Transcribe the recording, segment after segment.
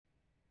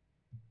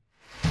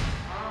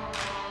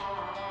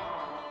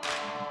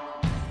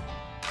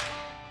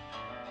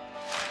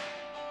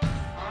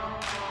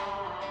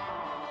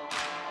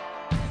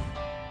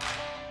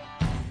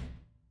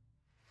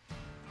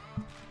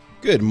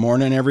Good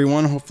morning,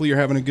 everyone. Hopefully you're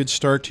having a good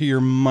start to your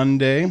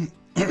Monday.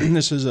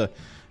 This is a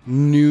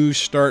new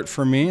start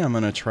for me. I'm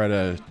going to try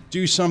to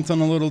do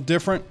something a little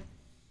different.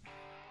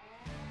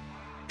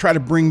 Try to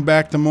bring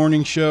back the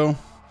morning show.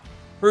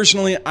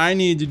 Personally, I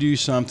need to do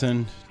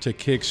something to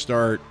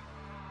kickstart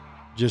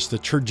just the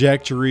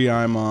trajectory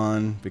I'm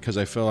on because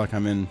I feel like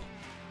I'm in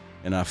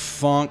a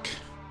funk.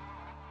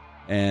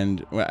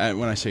 And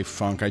when I say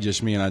funk, I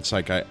just mean it's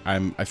like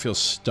I feel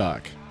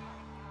stuck.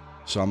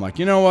 So I'm like,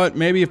 you know what?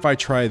 Maybe if I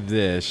try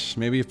this,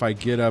 maybe if I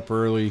get up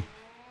early,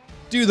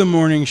 do the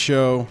morning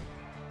show,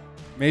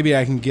 maybe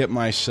I can get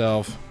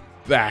myself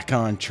back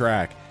on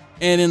track.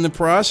 And in the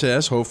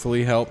process,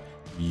 hopefully help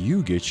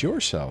you get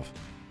yourself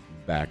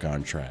back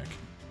on track.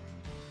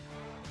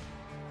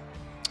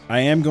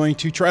 I am going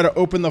to try to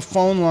open the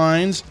phone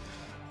lines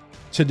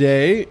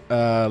today.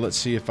 Let's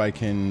see if I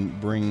can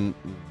bring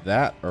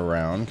that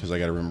around because I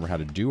got to remember how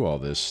to do all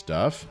this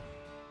stuff.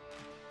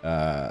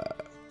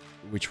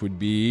 Which would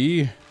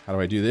be, how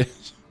do I do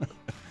this?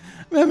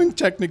 I'm having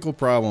technical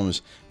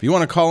problems. If you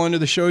want to call into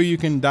the show, you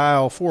can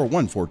dial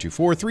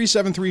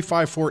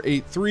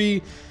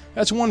 414-373-5483.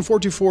 That's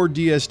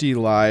 1424-DSD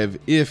Live.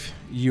 If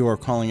you are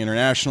calling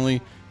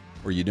internationally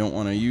or you don't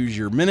want to use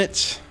your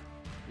minutes,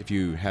 if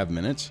you have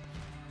minutes,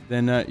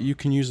 then you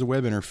can use the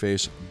web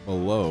interface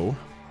below.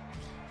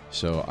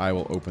 So I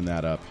will open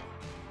that up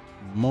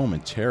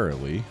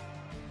momentarily.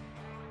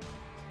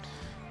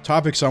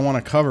 Topics I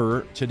want to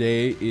cover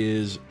today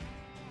is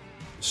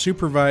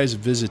supervised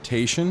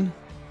visitation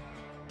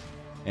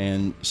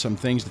and some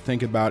things to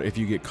think about if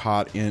you get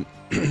caught in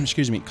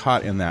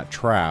caught in that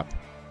trap.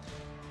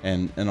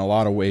 And in a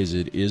lot of ways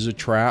it is a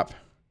trap.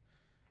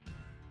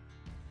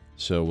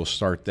 So we'll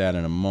start that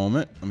in a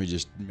moment. Let me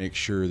just make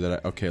sure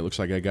that okay, it looks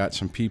like I got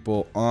some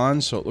people on,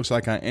 so it looks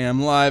like I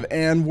am live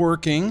and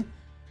working.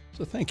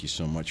 So thank you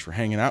so much for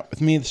hanging out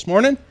with me this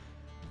morning.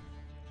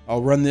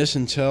 I'll run this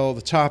until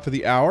the top of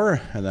the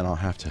hour, and then I'll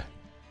have to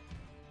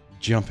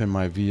jump in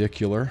my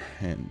vehicular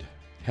and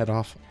head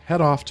off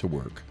to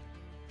work.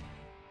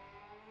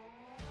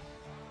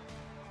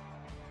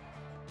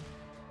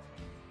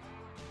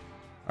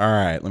 All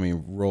right, let me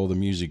roll the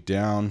music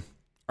down.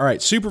 All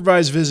right,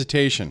 supervised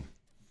visitation.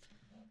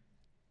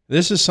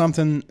 This is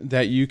something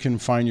that you can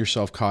find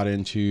yourself caught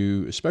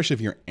into, especially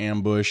if you're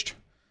ambushed,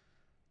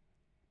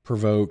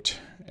 provoked,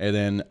 and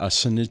then a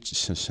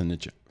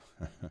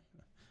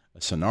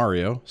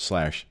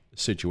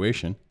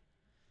scenario/situation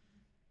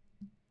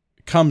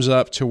comes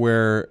up to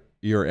where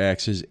your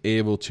ex is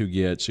able to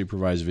get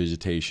supervised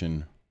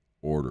visitation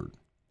ordered.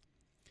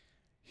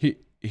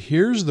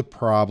 Here's the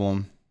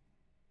problem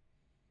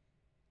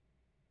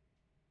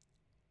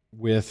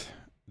with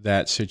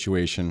that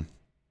situation,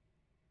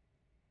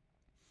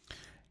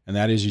 and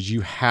that is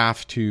you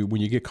have to,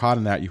 when you get caught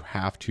in that, you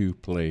have to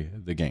play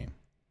the game.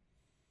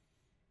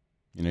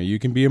 You know, you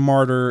can be a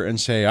martyr and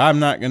say, I'm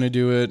not going to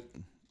do it.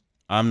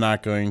 I'm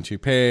not going to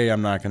pay.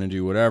 I'm not going to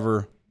do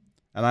whatever.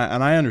 And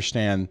I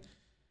understand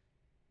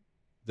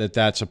that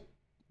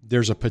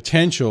there's a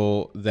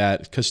potential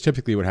that, because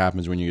typically what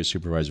happens when you get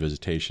supervised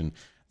visitation,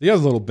 the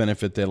other little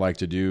benefit they like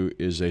to do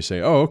is they say,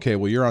 oh, okay,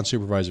 well, you're on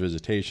supervised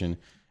visitation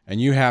and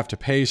you have to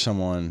pay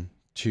someone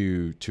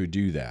to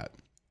do that.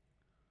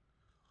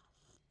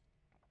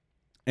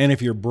 And if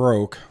you're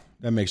broke,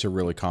 that makes it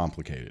really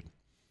complicated.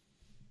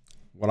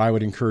 What I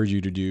would encourage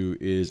you to do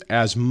is,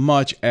 as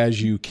much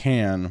as you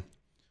can,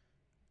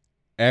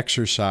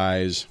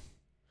 exercise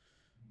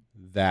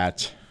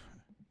that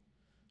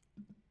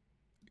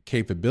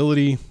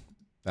capability,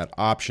 that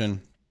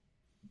option,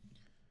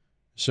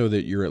 so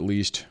that you're at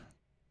least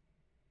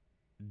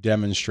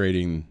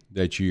demonstrating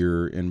that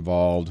you're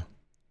involved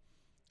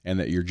and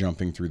that you're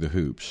jumping through the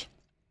hoops.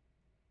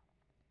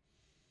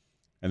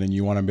 And then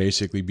you want to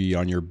basically be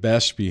on your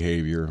best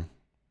behavior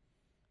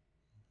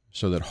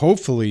so that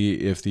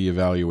hopefully if the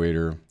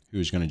evaluator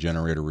who's going to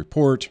generate a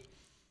report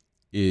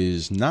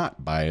is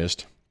not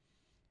biased,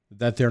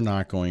 that they're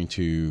not going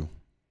to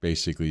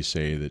basically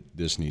say that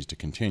this needs to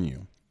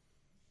continue.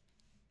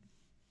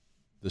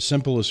 The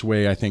simplest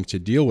way, I think, to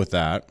deal with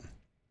that,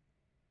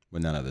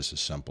 well, none of this is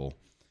simple,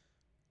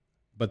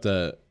 but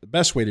the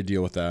best way to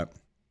deal with that,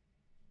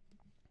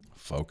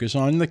 focus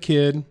on the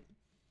kid,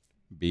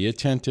 be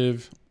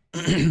attentive,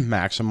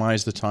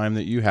 maximize the time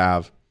that you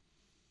have,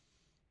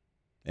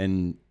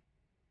 and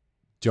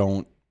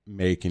don't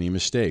make any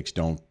mistakes.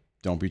 Don't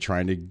be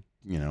trying to,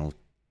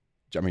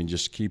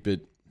 just keep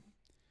it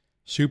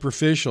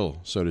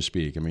superficial, so to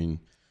speak. I mean,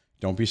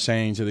 don't be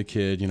saying to the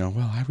kid,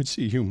 well, I would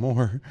see you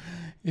more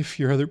if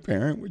your other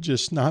parent would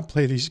just not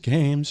play these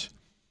games,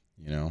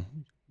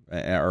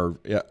 or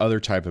other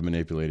type of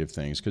manipulative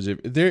things. Because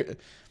if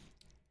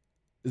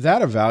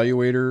that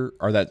evaluator,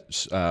 or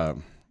that's not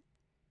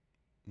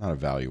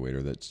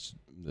evaluator, that's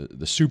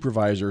the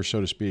supervisor,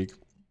 so to speak,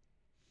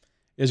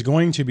 is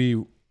going to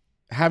be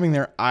having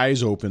their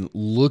eyes open,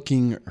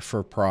 looking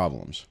for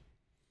problems,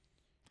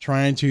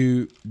 trying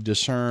to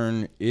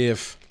discern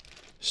if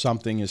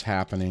something is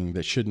happening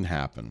that shouldn't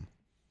happen.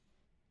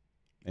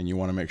 And you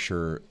want to make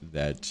sure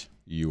that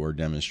you are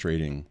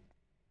demonstrating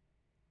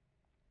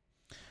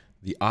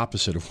the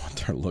opposite of what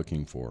they're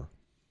looking for.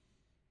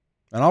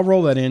 And I'll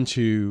roll that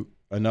into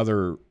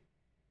another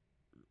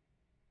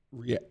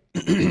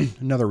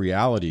another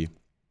reality.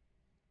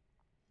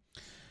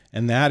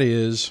 And that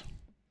is,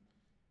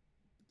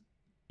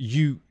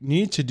 you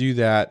need to do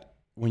that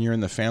when you're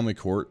in the family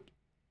court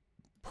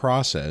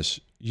process.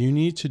 You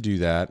need to do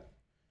that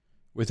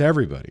with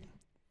everybody.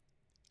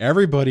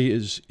 Everybody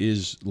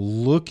is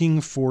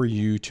looking for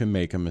you to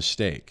make a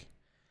mistake.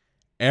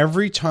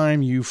 Every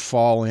time you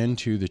fall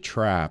into the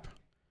trap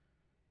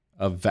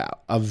of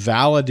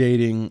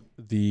validating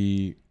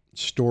the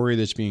story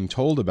that's being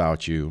told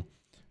about you,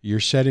 you're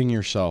setting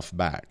yourself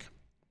back.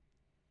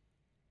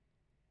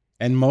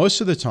 And most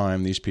of the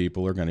time, these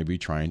people are going to be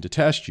trying to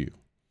test you.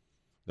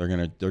 They're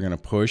going to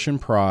push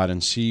and prod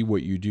and see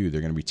what you do.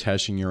 They're going to be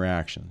testing your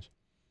actions.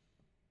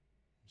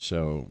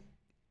 So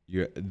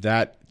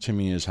that, to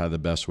me, is how the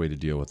best way to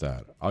deal with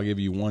that. I'll give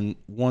you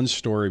one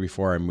story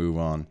before I move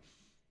on.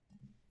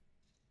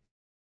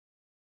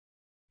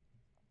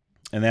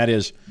 And that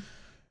is,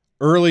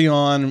 early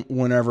on,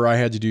 whenever I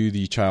had to do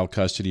the child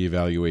custody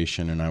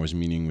evaluation and I was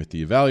meeting with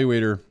the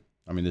evaluator,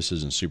 I mean, this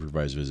isn't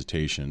supervised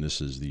visitation. This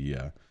is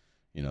the,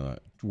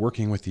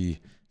 working with the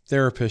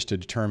therapist to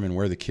determine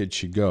where the kid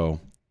should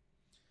go.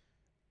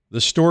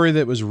 The story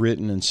that was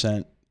written and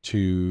sent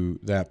to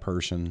that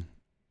person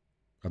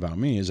about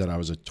me is that I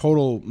was a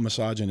total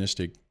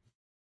misogynistic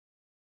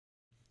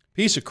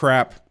piece of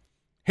crap,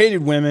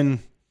 hated women,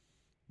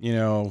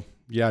 yada,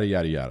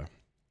 yada, yada.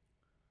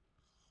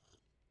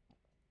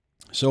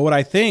 So what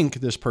I think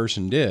this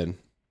person did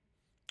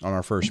on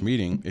our first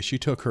meeting is she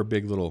took her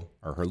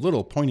her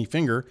little pointy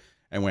finger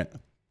and went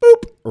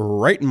boop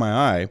right in my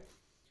eye,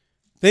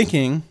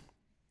 thinking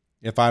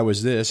if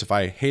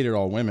I hated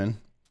all women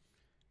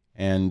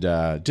and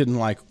didn't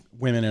like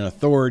women in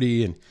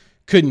authority and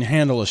couldn't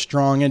handle a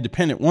strong,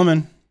 independent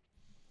woman,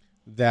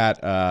 that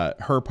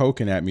her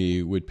poking at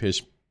me would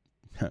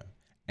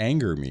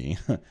anger me,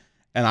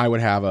 and I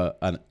would have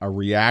a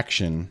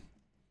reaction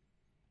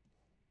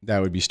that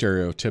would be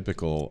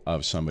stereotypical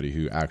of somebody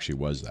who actually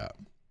was that.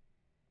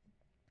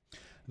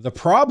 The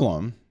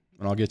problem,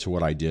 and I'll get to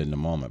what I did in a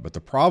moment, but the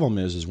problem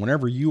is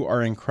whenever you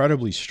are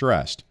incredibly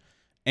stressed,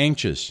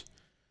 anxious,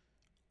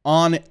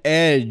 on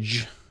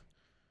edge,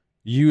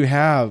 you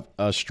have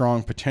a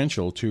strong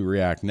potential to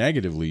react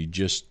negatively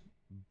just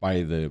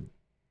by the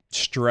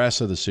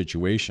stress of the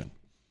situation.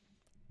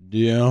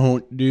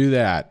 Don't do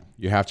that.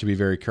 You have to be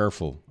very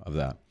careful of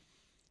that.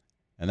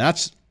 And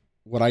that's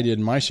what I did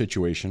in my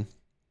situation.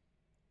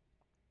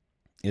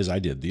 Is I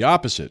did the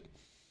opposite.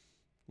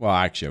 Well,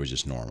 actually, I was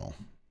just normal.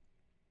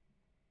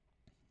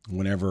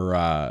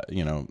 Whenever,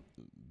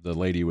 the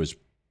lady was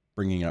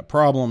bringing up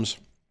problems,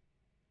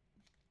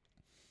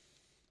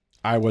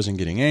 I wasn't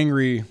getting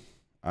angry.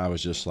 I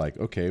was just like,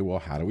 okay, well,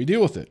 how do we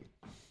deal with it?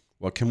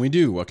 What can we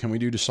do? What can we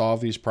do to solve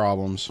these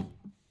problems?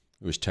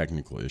 It was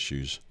technical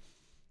issues.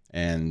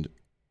 And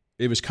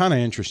it was kind of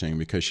interesting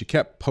because she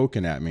kept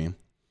poking at me,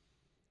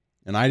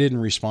 and I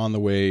didn't respond the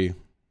way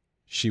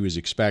she was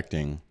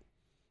expecting,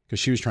 because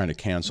she was trying to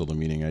cancel the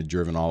meeting. I'd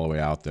driven all the way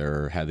out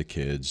there, had the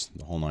kids,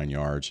 the whole 9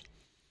 yards.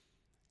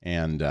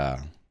 And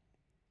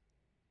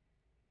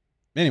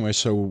anyway,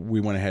 so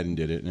we went ahead and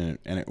did it,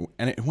 and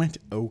it went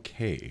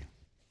okay.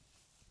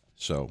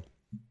 So,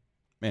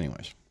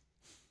 anyways,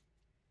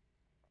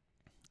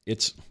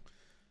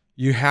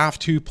 you have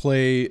to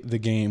play the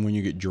game when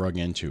you get drug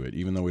into it,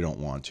 even though we don't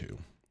want to.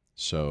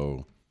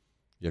 So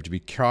you have to be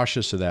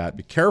cautious of that,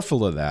 be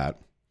careful of that.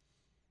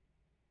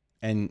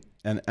 And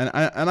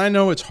I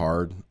know it's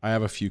hard. I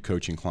have a few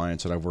coaching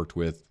clients that I've worked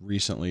with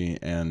recently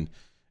and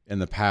in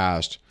the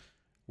past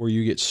where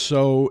you get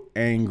so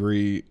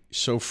angry,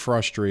 so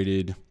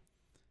frustrated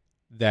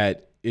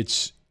that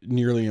it's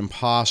nearly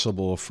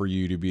impossible for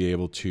you to be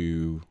able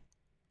to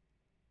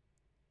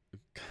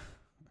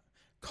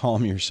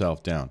calm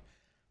yourself down.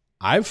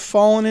 I've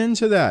fallen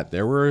into that.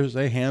 There was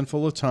a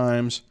handful of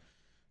times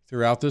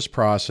throughout this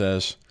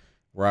process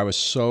where I was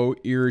so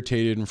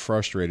irritated and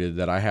frustrated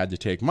that I had to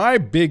take my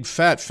big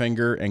fat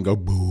finger and go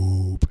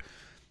boop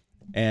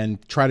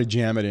and try to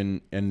jam it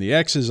in the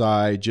ex's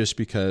eye just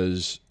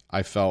because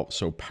I felt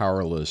so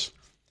powerless.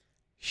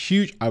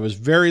 Huge. I was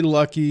very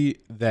lucky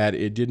that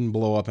it didn't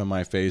blow up in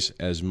my face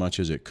as much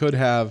as it could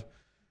have.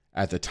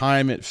 At the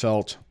time, it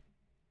felt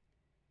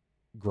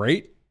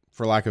great,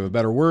 for lack of a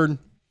better word.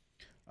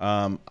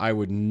 I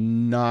would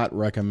not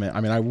recommend.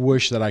 I mean, I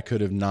wish that I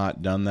could have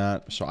not done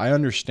that. So I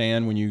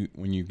understand when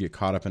you get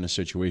caught up in a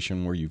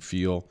situation where you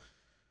feel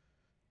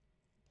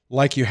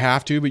like you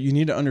have to, but you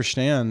need to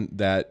understand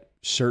that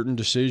certain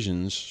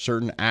decisions,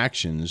 certain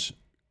actions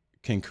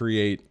can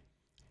create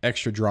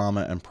extra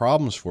drama and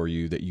problems for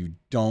you that you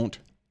don't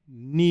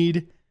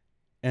need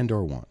and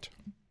or want.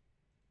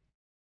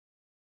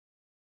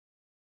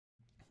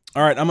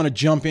 All right, I'm going to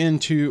jump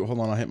into, hold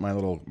on, I'll hit my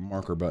little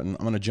marker button.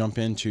 I'm going to jump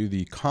into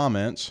the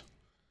comments,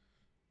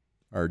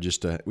 or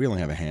we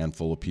only have a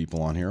handful of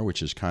people on here,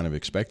 which is kind of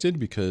expected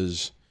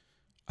because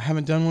I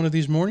haven't done one of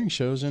these morning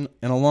shows in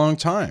a long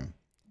time.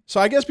 So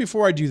I guess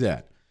before I do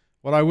that,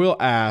 what I will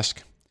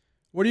ask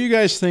What do you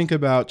guys think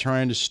about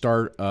trying to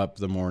start up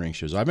the morning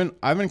shows? I've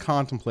been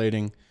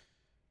contemplating,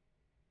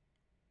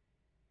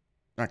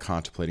 not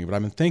contemplating, but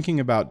I've been thinking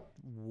about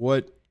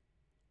what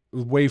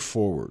way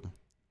forward.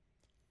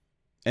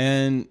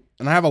 And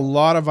I have a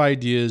lot of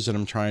ideas that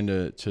I'm trying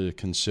to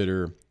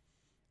consider.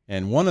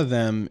 And one of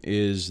them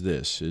is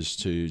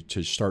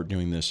to start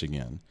doing this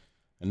again.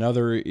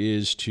 Another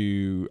is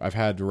I've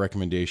had the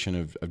recommendation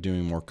of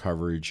doing more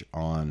coverage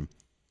on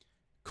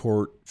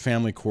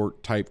family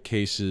court type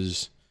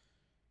cases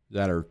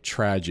that are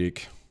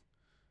tragic.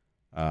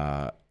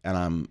 And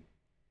I'm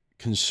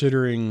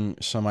considering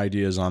some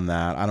ideas on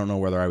that. I don't know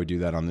whether I would do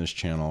that on this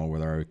channel,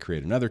 whether I would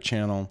create another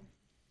channel.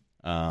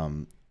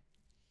 And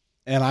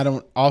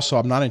I'm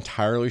not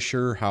entirely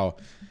sure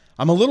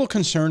I'm a little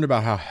concerned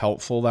about how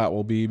helpful that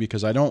will be,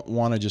 because I don't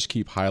want to just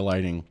keep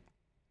highlighting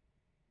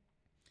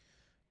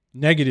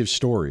negative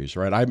stories,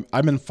 right?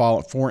 I've been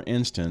following, for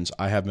instance,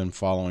 I have been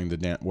following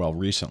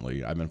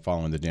recently, I've been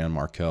following the Dan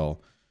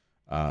Markel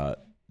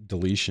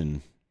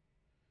deletion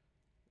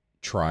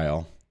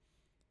trial.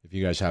 If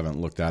you guys haven't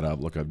looked that up,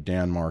 look up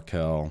Dan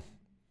Markel,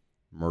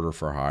 murder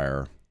for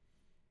hire.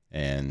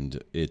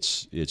 And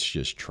it's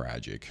just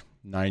tragic.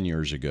 9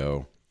 years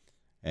ago.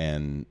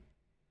 And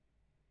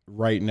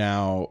right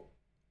now,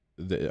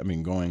 the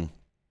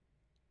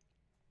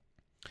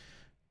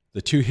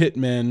two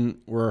hitmen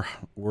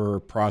were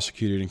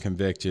prosecuted and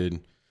convicted.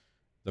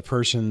 The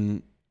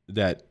person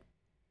that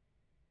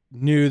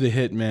knew the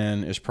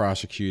hitman is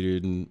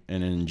prosecuted and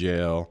in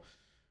jail.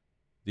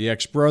 The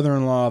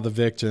ex-brother-in-law of the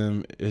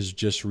victim has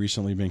just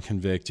recently been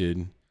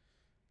convicted.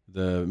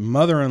 The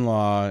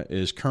mother-in-law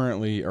is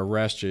currently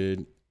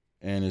arrested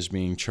and is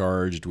being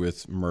charged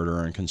with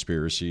murder and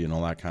conspiracy and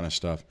all that kind of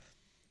stuff.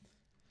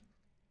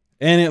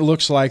 And it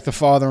looks like the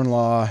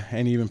father-in-law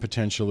and even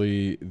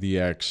potentially the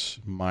ex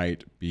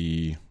might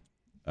be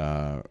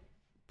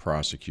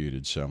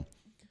prosecuted. So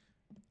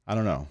I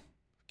don't know.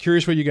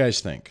 Curious what you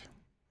guys think.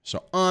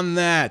 So on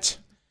that,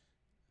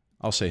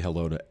 I'll say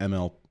hello to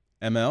ML.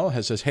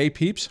 ML says, hey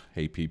peeps.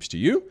 Hey peeps to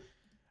you.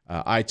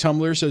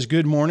 iTumblr says,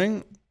 good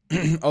morning.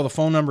 Oh, the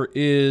phone number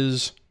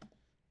is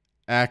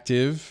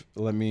active.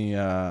 Let me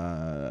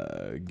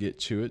get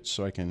to it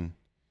so I can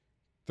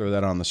throw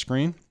that on the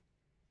screen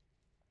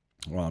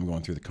while I'm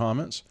going through the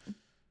comments.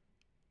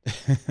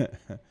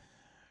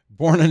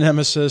 Born a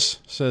Nemesis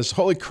says,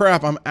 holy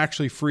crap, I'm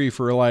actually free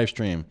for a live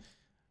stream.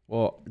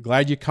 Well,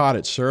 glad you caught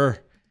it, sir.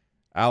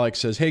 Alex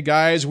says, hey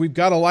guys, we've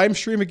got a live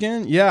stream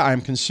again. Yeah, I'm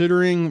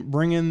considering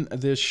bringing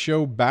this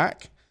show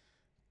back.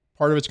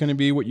 Part of it's going to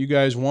be what you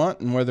guys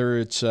want and whether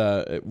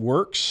it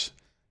works.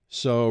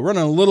 So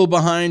running a little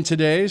behind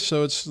today,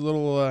 so it's a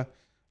little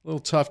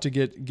tough to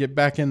get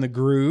back in the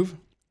groove.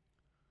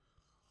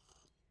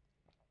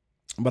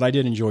 But I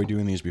did enjoy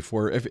doing these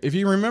before. If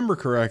you remember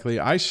correctly,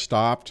 I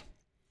stopped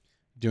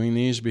doing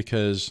these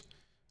because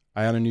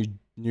I had a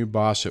new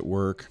boss at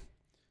work.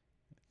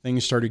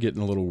 Things started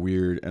getting a little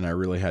weird, and I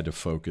really had to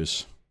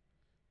focus,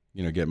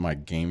 get my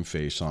game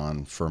face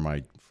on for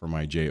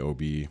my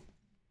job.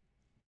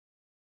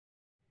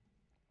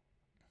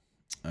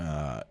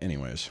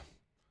 Anyways,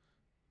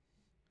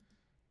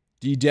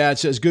 D-Dad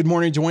says, good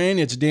morning, Dwayne.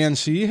 It's Dan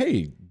C.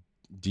 Hey,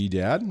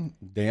 D-Dad.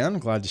 Dan,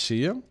 glad to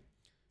see you.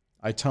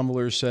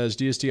 iTumblr says,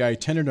 DSD, I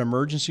attended an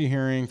emergency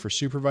hearing for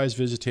supervised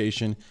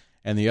visitation,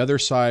 and the other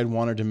side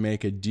wanted to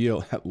make a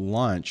deal at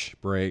lunch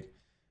break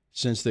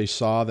since they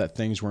saw that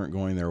things weren't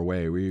going their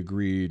way. We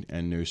agreed,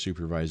 and no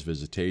supervised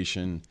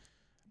visitation.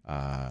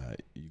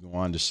 You go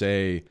on to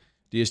say,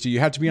 DSD, you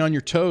have to be on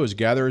your toes.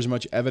 Gather as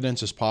much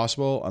evidence as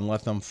possible and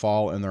let them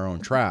fall in their own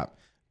trap.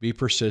 Be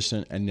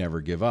persistent and never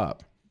give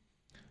up.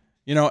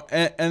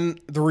 And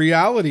the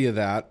reality of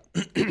that,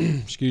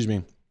 excuse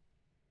me,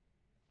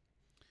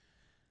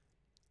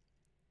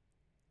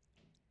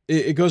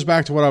 it goes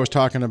back to what I was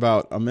talking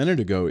about a minute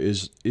ago,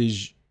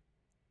 is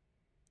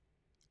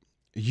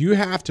you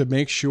have to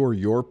make sure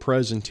your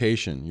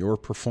presentation, your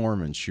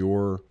performance,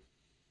 your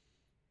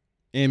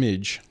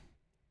image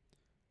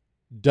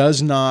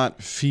does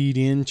not feed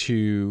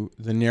into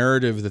the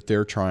narrative that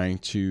they're trying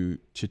to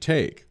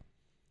take.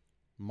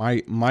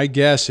 My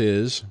guess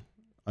is,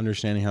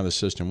 understanding how the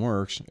system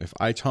works, if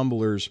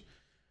iTumblers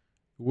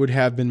would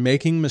have been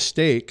making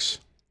mistakes,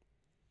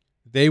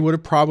 they would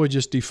have probably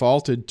just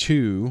defaulted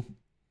to,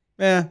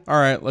 all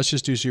right, let's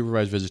just do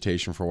supervised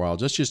visitation for a while.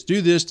 Let's just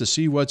do this to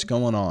see what's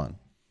going on.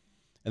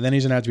 And then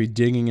he's going to have to be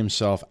digging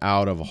himself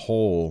out of a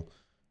hole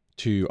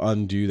to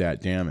undo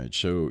that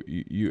damage. So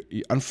you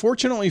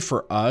unfortunately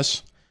for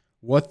us,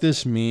 what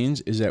this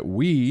means is that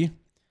we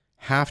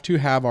have to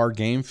have our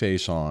game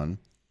face on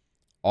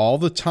all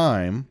the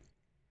time,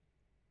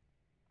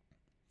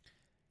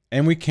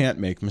 and we can't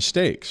make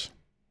mistakes,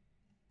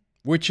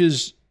 which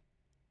is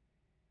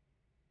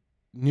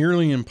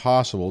nearly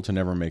impossible to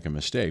never make a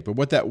mistake. But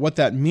what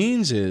that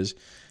means is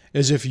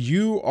if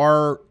you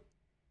are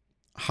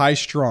high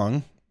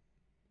strung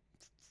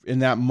in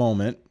that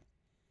moment,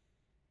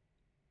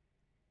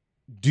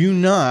 do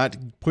not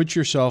put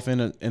yourself in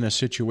a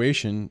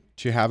situation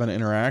to have an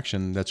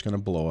interaction that's going to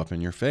blow up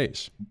in your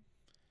face.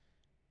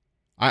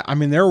 I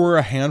mean, there were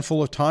a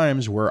handful of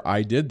times where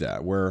I did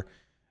that, where,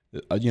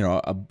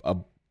 a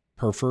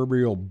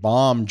proverbial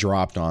bomb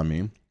dropped on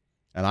me,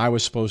 and I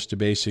was supposed to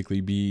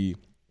basically be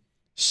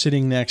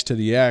sitting next to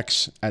the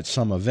ex at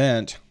some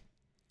event,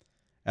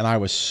 and I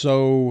was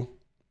so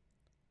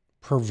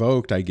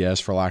provoked, I guess,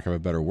 for lack of a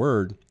better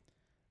word,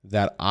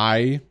 that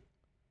I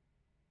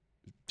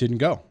didn't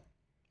go.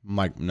 I'm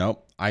like,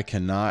 nope, I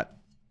cannot.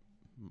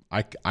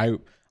 I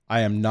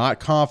am not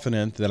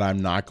confident that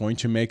I'm not going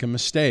to make a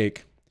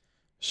mistake,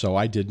 so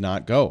I did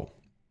not go.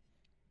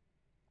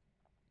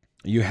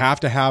 You have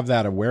to have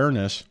that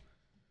awareness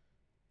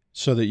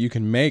so that you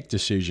can make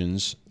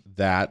decisions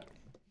that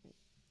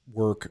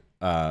work,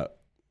 well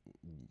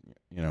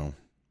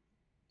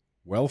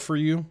for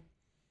you,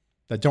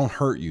 that don't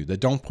hurt you, that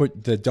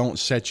don't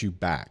set you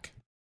back.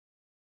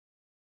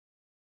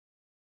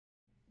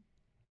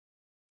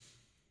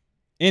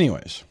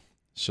 Anyways,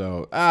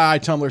 so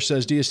Tumblr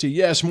says, DST,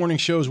 yes, morning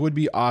shows would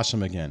be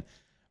awesome again.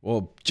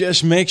 Well,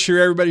 just make sure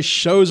everybody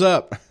shows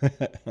up.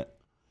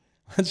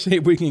 Let's see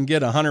if we can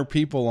get 100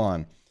 people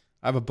on.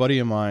 I have a buddy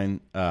of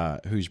mine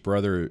whose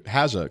brother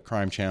has a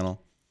crime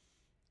channel,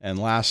 and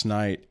last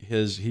night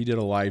he did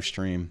a live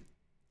stream.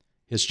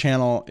 His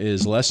channel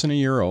is less than a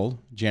year old.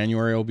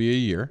 January will be a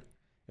year.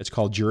 It's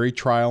called Jury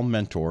Trial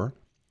Mentor.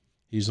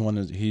 He's the one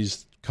that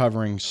he's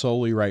covering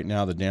solely right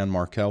now, the Dan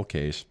Markel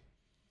case.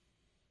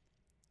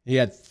 He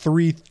had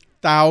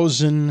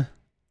 3,000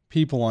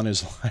 people on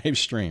his live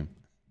stream.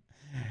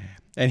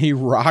 And he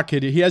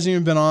rocketed. He hasn't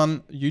even been on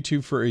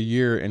YouTube for a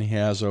year, and he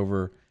has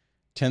over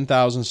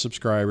 10,000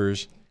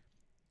 subscribers,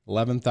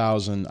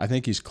 11,000. I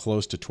think he's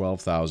close to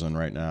 12,000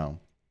 right now.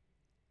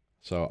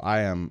 So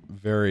I am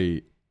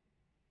very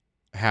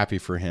happy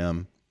for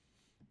him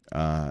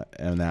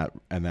and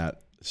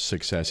that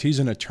success. He's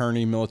an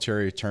attorney,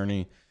 military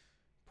attorney,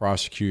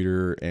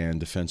 prosecutor, and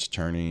defense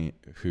attorney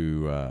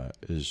who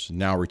is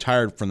now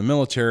retired from the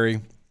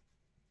military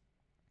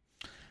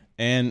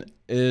and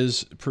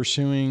is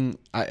pursuing,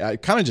 I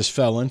kind of just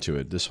fell into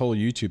it. This whole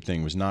YouTube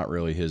thing was not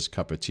really his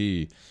cup of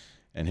tea.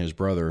 And his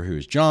brother,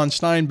 who's John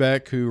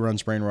Steinbeck, who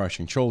runs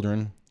Brainwashing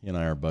Children, he and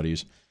I are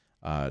buddies,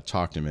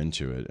 talked him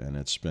into it. And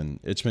it's been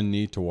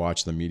neat to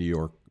watch the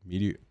meteor.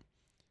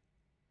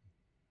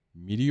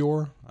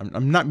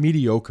 I'm not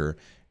mediocre.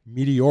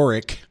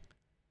 Meteoric.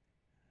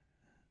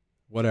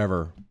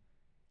 Whatever.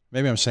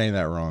 Maybe I'm saying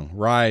that wrong.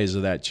 Rise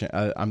of that.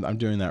 I'm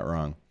doing that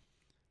wrong.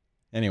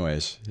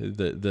 Anyways,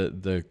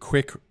 the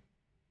quick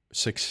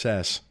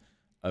success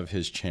of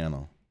his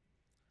channel.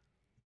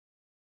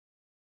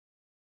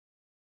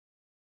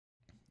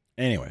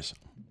 Anyways,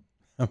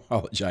 I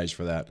apologize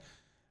for that.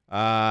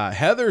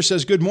 Heather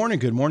says, good morning.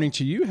 Good morning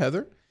to you,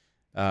 Heather.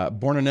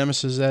 Born a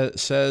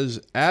Nemesis says,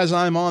 as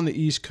I'm on the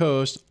East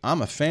Coast,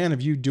 I'm a fan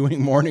of you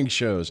doing morning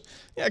shows.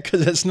 Yeah,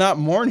 because it's not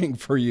morning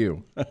for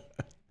you.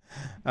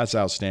 That's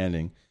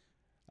outstanding.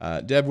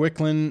 Deb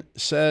Wicklin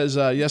says,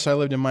 yes, I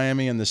lived in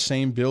Miami in the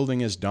same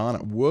building as Donna.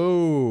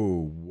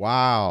 Whoa,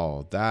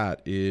 wow,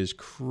 that is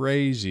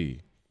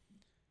crazy.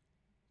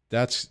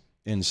 That's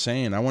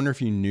insane. I wonder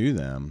if you knew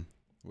them.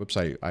 Whoops,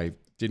 I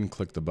didn't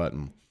click the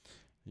button.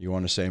 You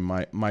want to say,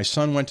 my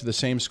son went to the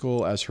same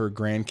school as her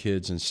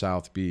grandkids in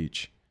South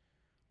Beach.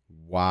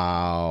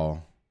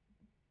 Wow.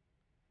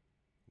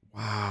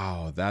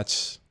 Wow,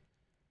 that's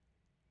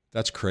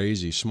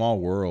crazy. Small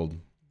world.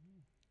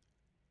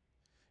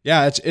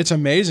 Yeah, it's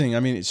amazing. I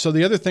mean, so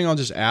the other thing I'll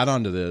just add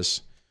on to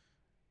this,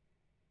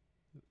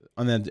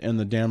 in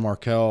the Dan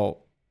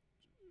Markel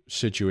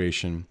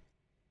situation,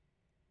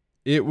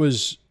 it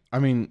was, I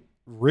mean,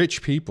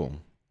 rich people,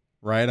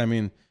 right? I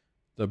mean,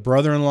 the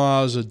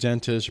brother-in-law is a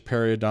dentist or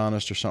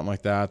periodontist or something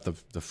like that.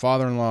 The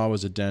father-in-law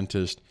was a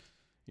dentist,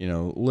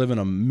 live in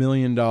 $1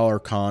 million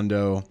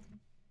condo.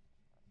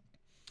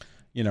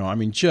 I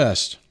mean,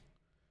 just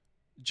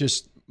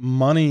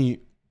money,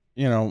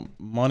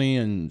 money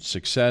and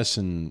success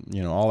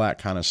and, all that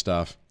kind of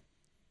stuff.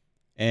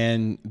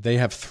 And they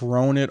have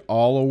thrown it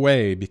all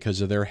away because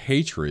of their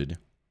hatred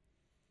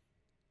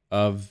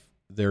of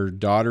their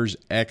daughter's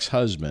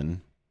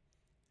ex-husband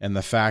and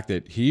the fact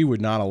that he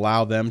would not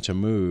allow them to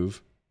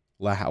move,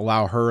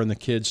 allow her and the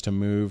kids to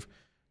move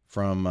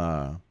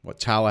from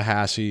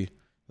Tallahassee,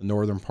 the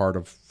northern part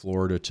of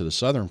Florida, to the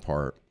southern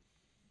part.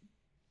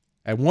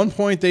 At one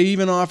point, they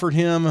even offered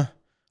him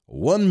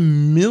 $1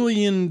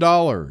 million.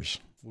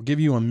 We'll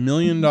give you $1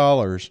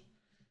 million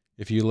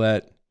if you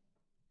let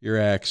your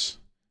ex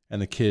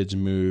and the kids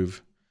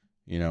move,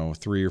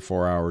 3 or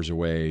 4 hours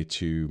away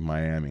to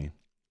Miami.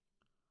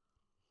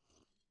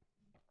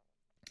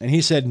 And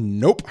he said,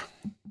 nope.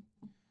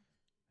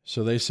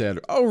 So they said,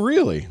 oh,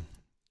 really?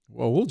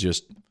 Well, we'll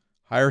just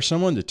hire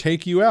someone to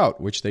take you out,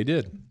 which they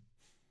did.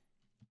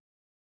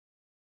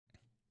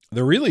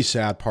 The really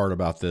sad part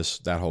about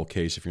that whole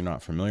case, if you're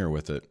not familiar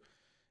with it,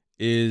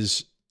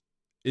 is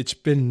it's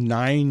been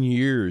 9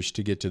 years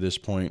to get to this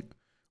point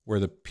where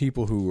the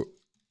people who,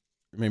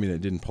 maybe they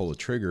didn't pull the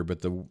trigger,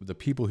 but the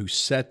people who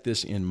set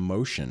this in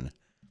motion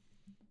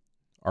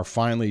are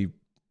finally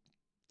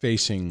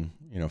facing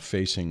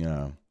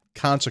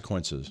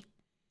consequences.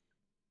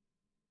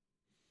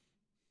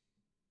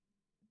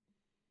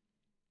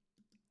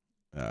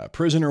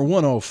 Prisoner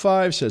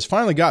 105 says,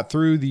 finally got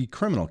through the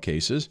criminal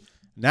cases.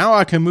 Now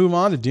I can move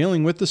on to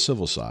dealing with the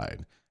civil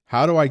side.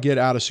 How do I get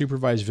out of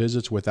supervised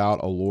visits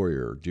without a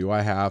lawyer? Do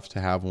I have to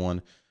have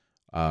one?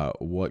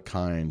 What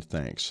kind?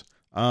 Thanks.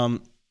 More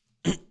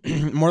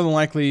than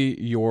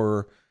likely,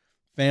 your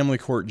family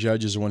court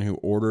judge is the one who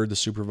ordered the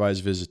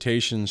supervised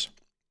visitations,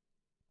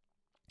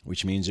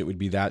 which means it would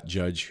be that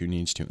judge who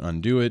needs to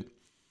undo it.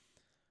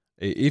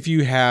 If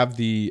you have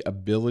the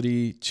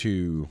ability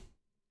to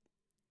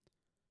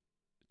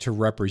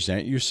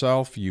represent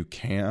yourself, you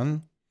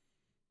can.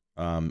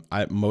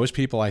 Most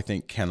people, I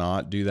think,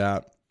 cannot do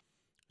that.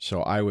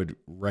 So I would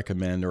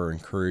recommend or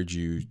encourage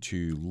you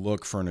to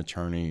look for an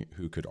attorney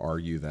who could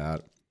argue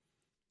that.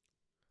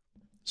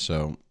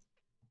 So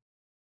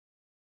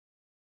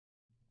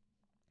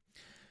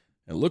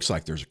it looks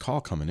like there's a call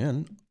coming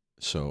in,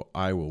 so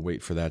I will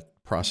wait for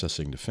that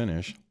processing to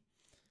finish.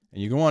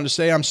 And you go on to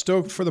say, I'm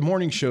stoked for the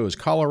morning shows.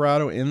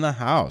 Colorado in the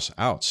house.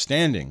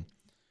 Outstanding.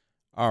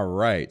 All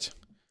right.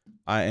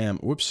 I am,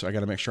 whoops, I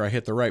got to make sure I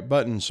hit the right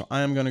button. So I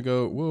am going to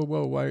go,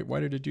 whoa, why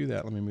did it do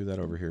that? Let me move that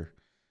over here.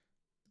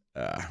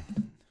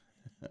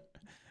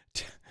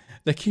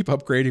 They keep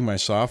upgrading my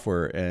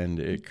software, and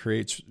it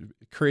creates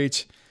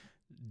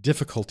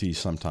difficulties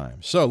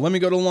sometimes. So let me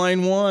go to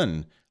line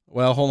 1.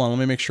 Well, hold on. Let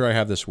me make sure I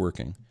have this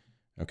working.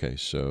 Okay,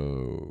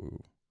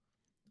 so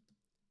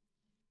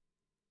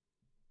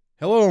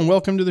hello and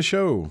welcome to the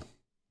show.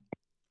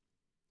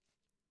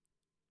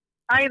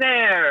 Hi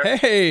there.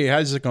 Hey,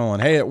 how's it going?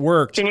 Hey, it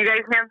worked. Can you guys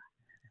hear me?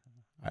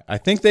 I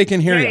think they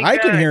can hear you. I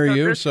can hear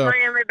you. This is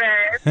Miami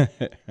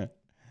Bay.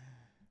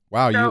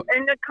 Wow. So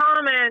in the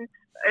comments,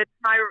 it's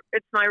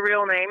my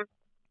real name.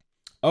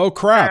 Oh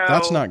crap! So,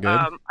 that's not good.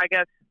 I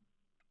guess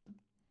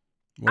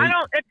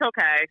It's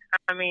okay.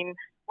 I mean,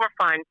 we're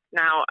fine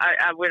now.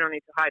 We don't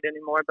need to hide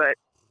anymore. But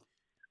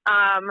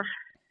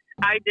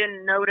I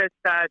didn't notice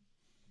that.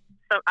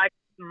 So I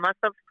must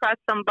have pressed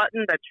some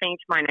button that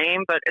changed my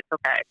name, but it's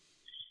okay.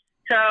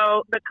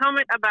 So the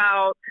comment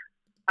about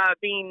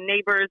being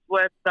neighbors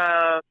with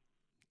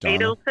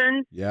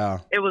Adelsons, yeah,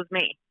 it was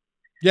me.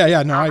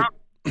 Yeah. No,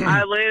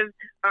 I lived.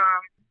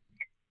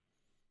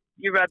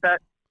 You read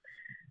that.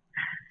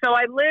 So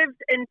I lived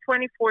in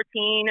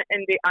 2014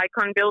 in the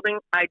Icon building.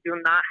 I do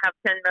not have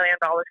 $10 million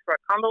for a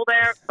condo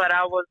there, but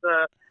I was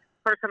a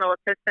personal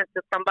assistant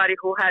to somebody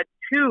who had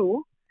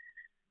 2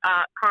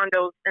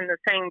 condos in the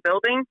same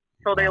building.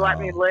 So they let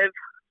me live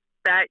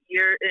that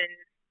year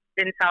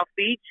in South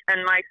Beach,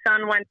 and my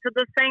son went to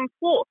the same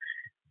school.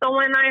 So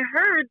when I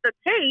heard the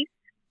case,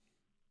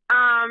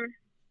 I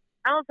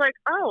was like,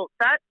 oh,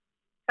 that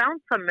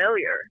sounds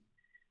familiar.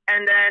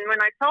 And then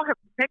when I saw her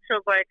picture, I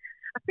was like,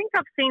 I think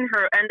I've seen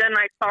her. And then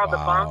I saw the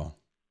bump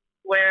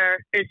where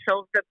it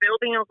shows the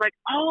building. I was like,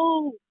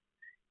 oh,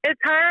 it's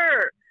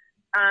her.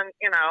 And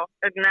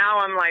now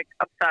I'm like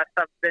obsessed.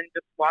 I've been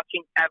just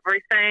watching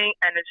everything,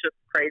 and it's just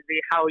crazy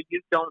how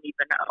you don't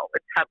even know.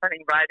 It's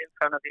happening right in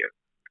front of you.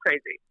 It's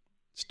crazy.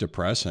 It's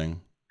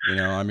depressing,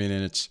 I mean,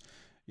 and it's,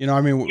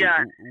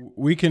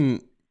 we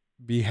can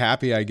be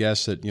happy, I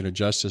guess, that,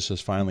 justice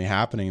is finally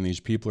happening and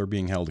these people are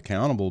being held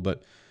accountable.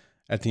 But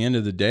at the end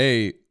of the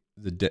day,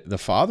 the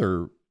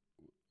father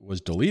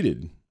was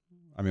deleted.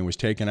 I mean, was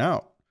taken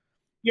out.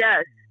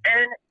 Yes.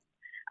 And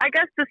I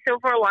guess the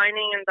silver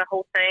lining in the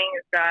whole thing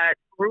is that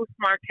Ruth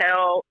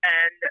Markel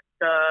and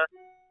the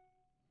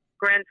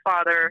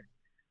grandfather,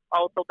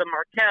 also the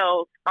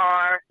Markels,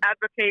 are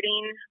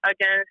advocating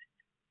against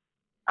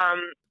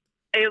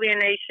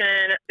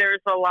alienation.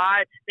 There's a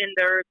lot in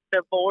their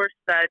divorce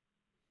that,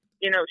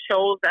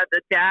 shows that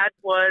the dad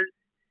was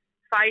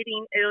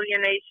fighting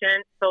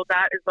alienation. So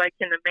that is like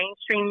in the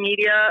mainstream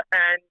media,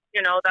 and,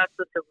 that's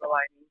the silver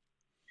lining.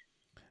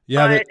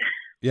 Yeah.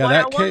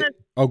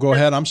 Go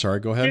ahead. I'm sorry.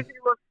 Go ahead.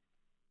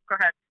 Go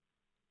ahead.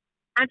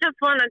 I just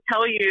want to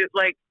tell you,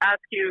 ask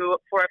you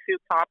for a few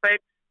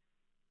topics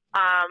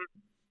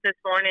this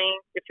morning,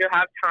 if you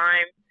have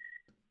time.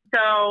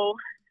 So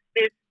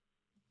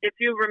if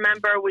you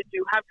remember, we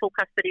do have full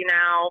custody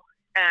now,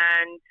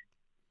 and,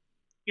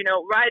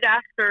 right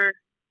after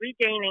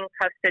regaining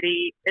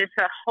custody is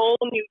a whole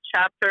new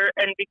chapter.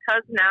 And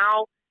because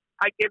now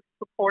I give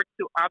support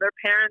to other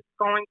parents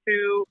going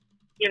through,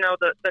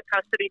 the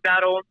custody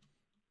battle,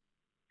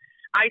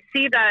 I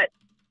see that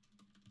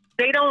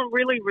they don't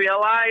really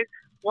realize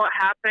what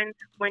happens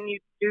when you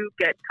do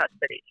get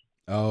custody.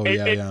 Oh,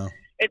 yeah.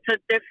 It's a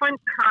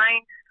different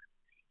kind.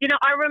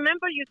 I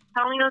remember you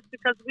telling us,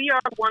 because we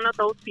are one of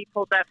those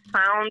people that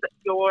found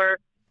your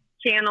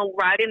channel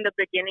right in the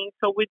beginning,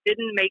 so we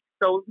didn't make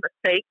those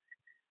mistakes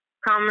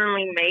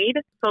commonly made.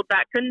 So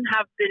that couldn't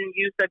have been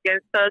used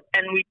against us,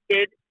 and we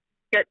did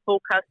get full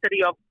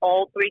custody of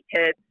all 3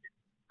 kids,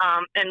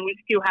 and we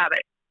still have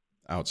it.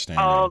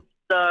 Outstanding. Of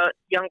the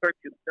younger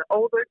 2. The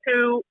older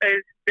 2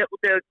 is the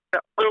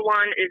other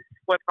one is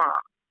with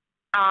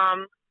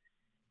mom.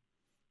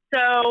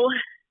 So,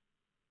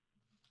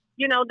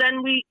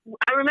 then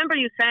I remember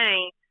you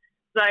saying,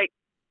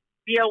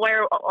 be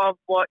aware of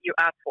what you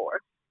ask for.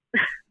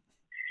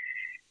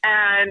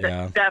 And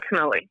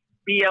definitely.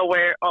 be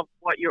aware of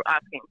what you're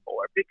asking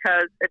for,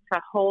 because it's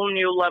a whole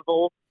new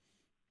level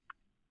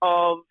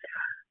of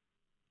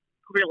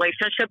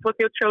relationship with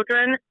your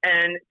children,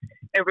 and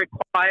it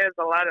requires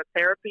a lot of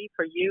therapy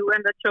for you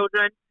and the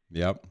children.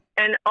 Yep.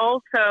 And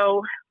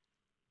also,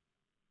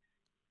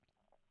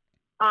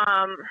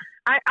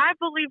 I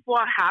believe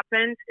what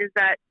happens is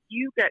that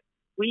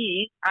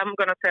I'm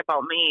going to say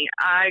about me,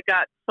 I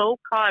got so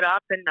caught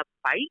up in the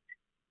fight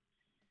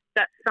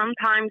that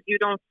sometimes you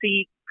don't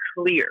see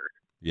clear.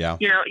 Yeah.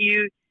 You know,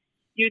 you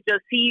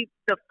just see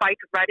the fight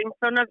right in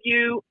front of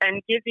you,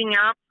 and giving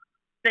up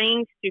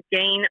things to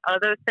gain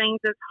other things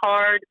is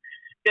hard.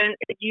 Then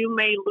you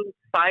may lose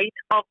sight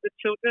of the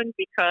children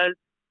because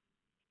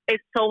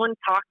it's so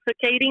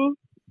intoxicating.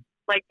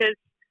 Like, this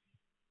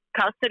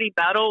custody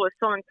battle is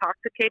so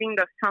intoxicating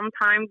that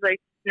sometimes, like,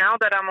 now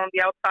that I'm on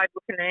the outside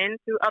looking in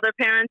to other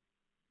parents,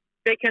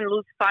 they can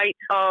lose sight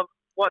of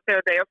what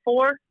they're there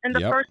for in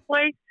the first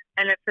place.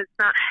 And if it's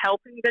not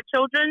helping the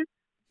children,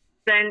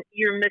 then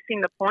you're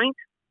missing the point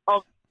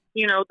of,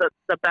 you know,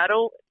 the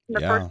battle in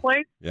the first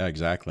place. Yeah,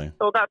 exactly.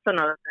 So that's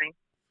another thing.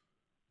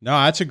 No,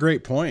 that's a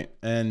great point.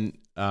 And,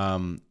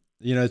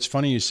 you know, it's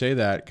funny you say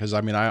that, because, I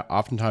mean, I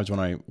oftentimes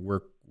when I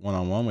work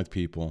one-on-one with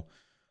people,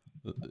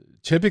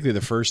 typically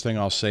the first thing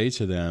I'll say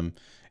to them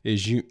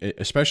is,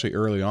 especially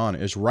early on,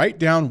 is write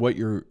down what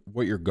you're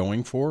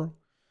going for,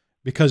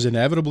 because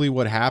inevitably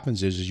what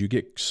happens is you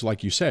get,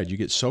 like you said, you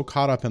get so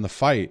caught up in the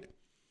fight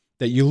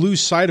that you lose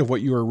sight of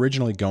what you were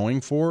originally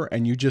going for,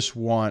 and you just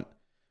want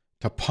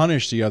to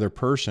punish the other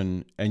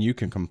person, and you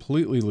can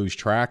completely lose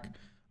track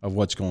of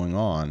what's going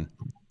on.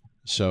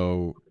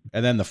 So,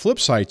 and then the flip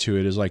side to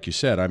it is, like you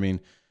said, I mean,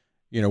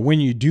 you know,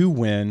 when you do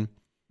win,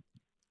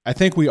 I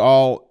think we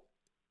all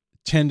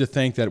tend to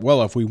think that,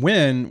 well, if we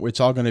win, it's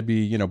all going to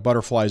be, you know,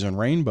 butterflies and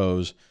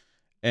rainbows.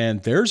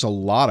 And there's a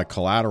lot of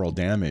collateral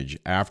damage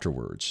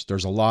afterwards.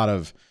 There's a lot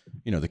of,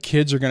 you know, the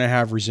kids are going to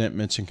have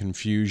resentments and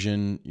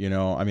confusion, you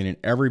know, I mean, and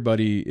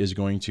everybody is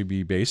going to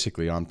be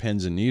basically on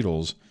pins and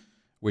needles,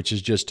 which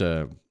is just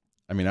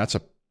that's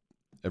a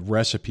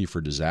recipe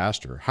for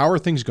disaster. How are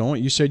things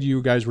going? You said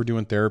you guys were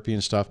doing therapy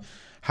and stuff.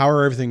 How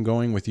are everything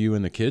going with you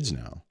and the kids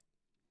now?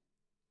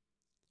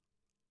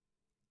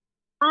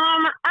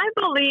 I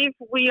believe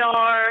we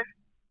are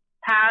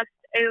past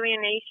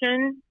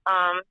alienation.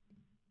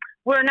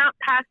 We're not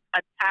past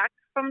attacks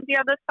from the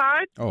other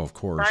side. Oh, of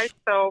course. Right?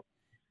 So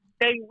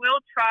they will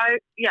try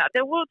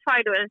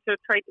to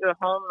infiltrate your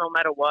home no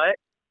matter what,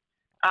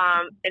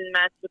 and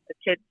mess with the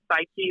kids'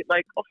 psyche.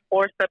 Like, of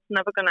course, that's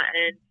never going to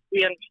end.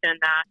 We understand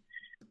that.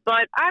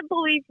 But I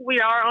believe we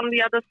are on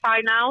the other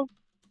side now.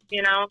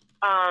 You know,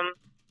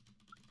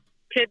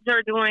 kids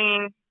are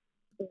doing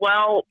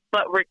well,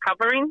 but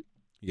recovering.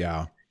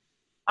 Yeah.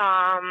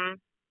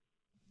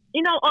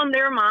 You know, on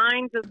their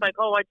minds, it's like,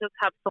 oh, I just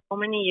have so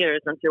many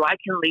years until I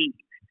can leave.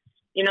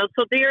 You know,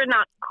 so they are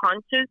not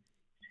conscious.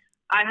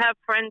 I have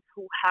friends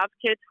who have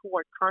kids who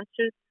are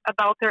conscious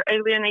about their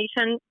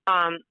alienation.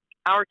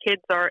 Our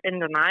kids are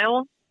in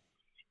denial,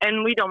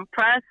 and we don't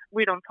press.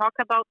 We don't talk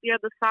about the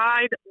other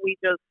side. We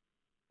just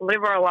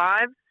live our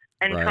lives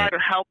and try to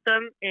help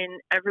them in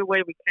every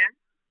way we can.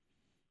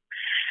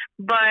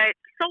 But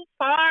so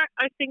far,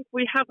 I think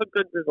we have a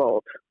good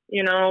result.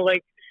 You know,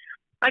 like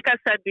I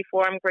said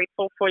before, I'm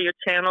grateful for your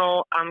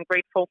channel. I'm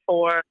grateful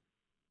for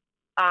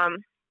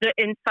the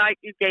insight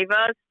you gave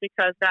us,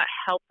 because that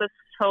helped us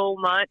so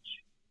much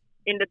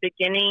in the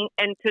beginning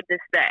and to this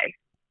day.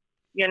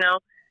 You know,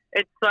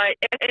 it's like,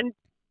 and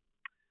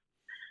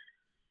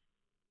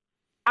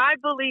I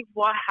believe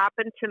what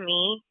happened to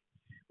me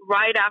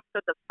right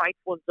after the fight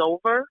was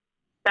over,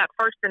 that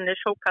first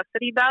initial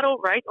custody battle,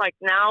 right? Like,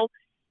 now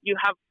you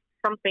have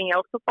something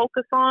else to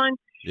focus on.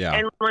 Yeah.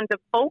 And when the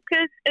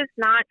focus is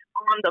not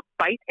on the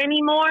fight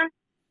anymore,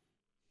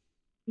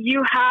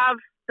 you have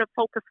to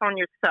focus on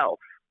yourself.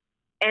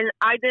 And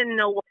I didn't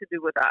know what to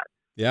do with that.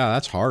 Yeah,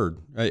 that's hard.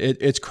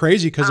 It's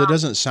crazy because it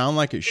doesn't sound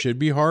like it should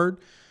be hard,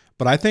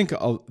 but I think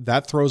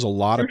that throws a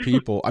lot of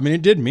people. I mean,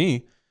 it did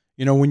me.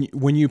 You know,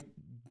 when you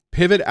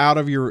pivot out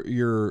of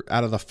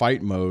out of the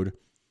fight mode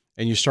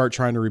and you start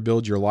trying to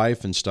rebuild your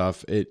life and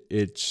stuff,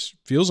 it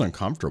feels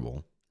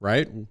uncomfortable,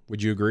 right?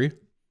 Would you agree?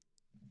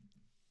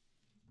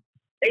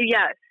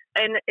 Yes,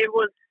 and it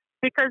was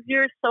because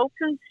you're so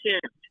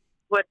consumed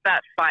with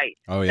that fight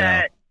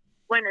that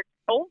when it's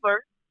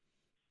over,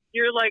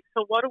 you're like,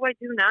 so what do I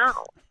do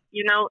now?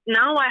 You know,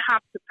 now I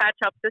have to patch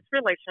up this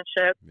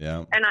relationship,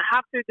 and I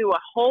have to do a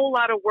whole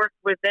lot of work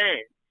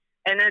within,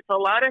 and it's a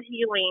lot of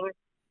healing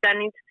that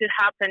needs to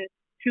happen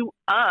to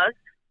us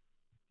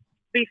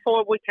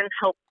before we can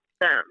help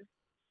them.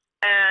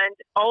 And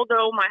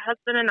although my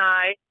husband and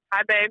I,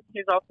 hi babe,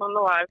 he's also on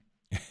the live,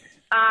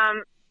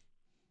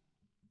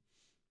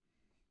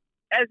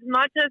 as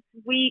much as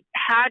we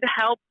had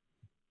help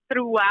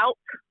throughout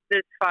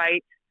this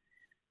fight,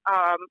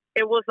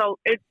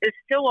 it's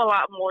still a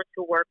lot more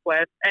to work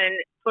with, and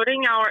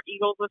putting our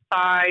egos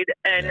aside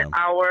and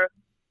our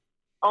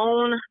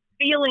own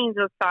feelings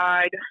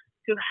aside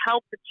to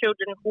help the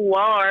children who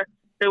are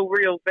the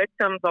real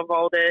victims of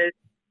all this.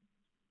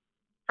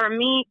 for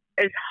me,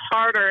 is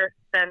harder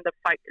than the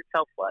fight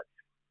itself was,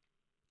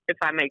 if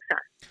that makes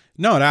sense.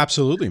 No, it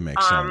absolutely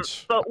makes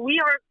sense. But we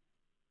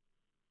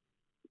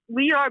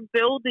are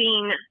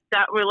building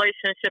that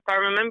relationship. I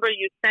remember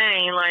you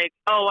saying, like,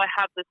 oh, I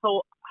have this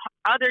whole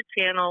other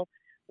channel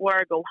where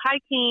I go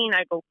hiking,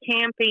 I go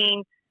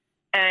camping,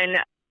 and,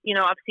 you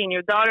know, I've seen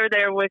your daughter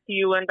there with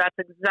you, and that's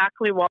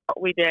exactly what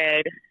we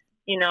did.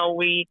 You know,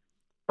 we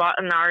bought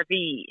an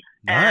RV,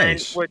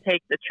 and we'll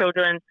take the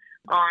children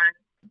on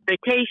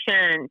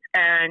vacations,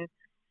 and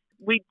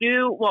we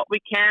do what we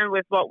can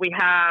with what we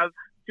have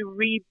to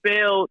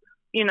rebuild,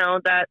 you know,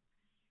 that.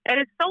 And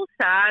it's so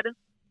sad,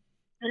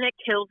 and it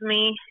kills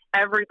me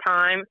every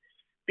time,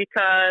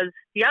 because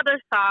the other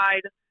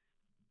side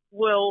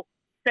will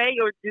say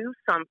or do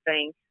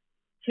something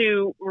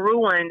to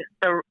ruin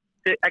the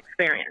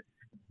experience.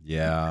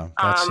 Yeah,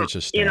 that's such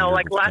a standard, you know,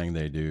 like thing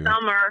they do.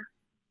 Summer,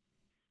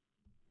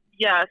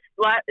 yes,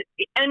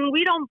 and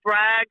we don't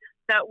brag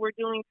that we're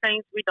doing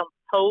things. We don't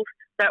post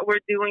that we're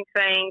doing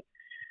things.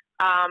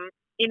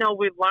 You know,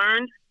 we've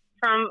learned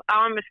from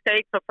our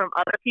mistakes or from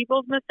other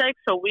people's mistakes,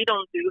 so we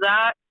don't do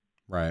that.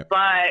 Right.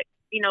 But,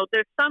 you know,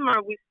 this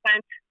summer we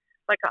spent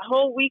like a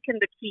whole week in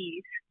the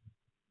Keys,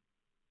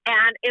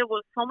 and it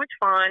was so much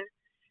fun.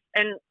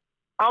 And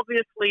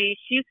obviously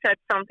she said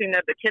something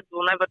that the kids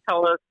will never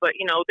tell us, but,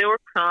 you know, they were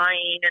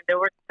crying and they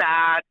were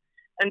sad,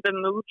 and the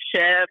mood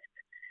shift,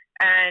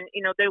 and,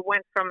 you know, they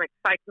went from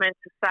excitement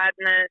to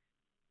sadness,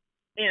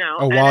 you know.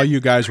 Oh, while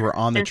you guys were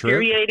on the trip?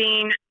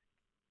 Infuriating.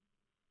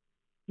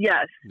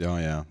 Yes. Oh,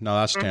 yeah. No,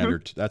 that's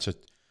standard. Mm-hmm.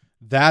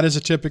 That is a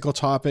typical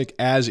topic,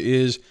 as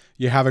is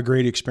you have a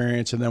great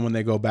experience, and then when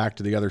they go back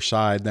to the other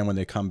side, then when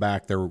they come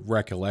back, their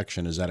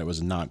recollection is that it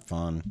was not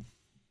fun.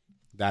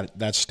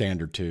 That's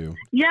standard too.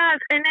 Yes,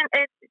 and then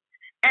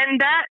in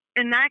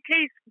that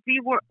case, we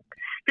were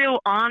still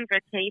on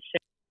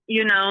vacation,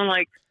 you know,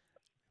 like,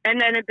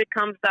 and then it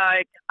becomes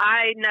like,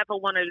 I never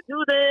wanted to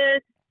do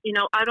this. You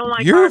know, I don't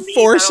like. You're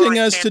forcing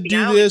us to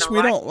do this.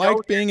 We don't like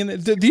being in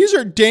it. These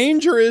are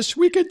dangerous.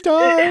 We could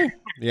die.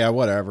 Yeah,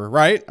 whatever.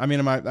 Right? I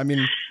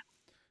mean,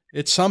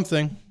 it's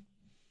something.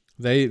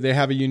 They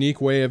have a unique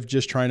way of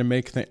just trying to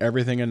make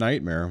everything a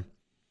nightmare.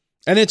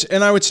 And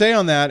I would say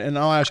on that, and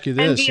I'll ask you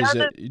this: is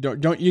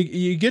that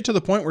you get to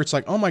the point where it's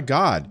like, oh my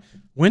God,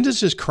 when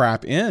does this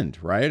crap end?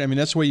 Right? I mean,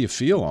 that's the way you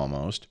feel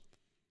almost.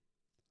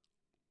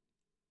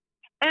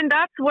 And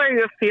that's where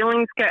your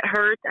feelings get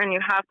hurt, and you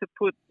have to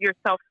put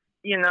yourself,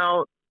 you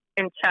know,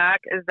 in check.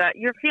 Is that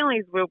your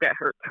feelings will get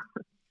hurt?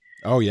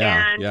 Oh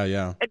yeah, and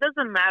yeah. It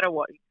doesn't matter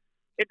what.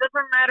 It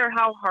doesn't matter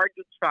how hard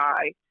you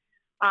try.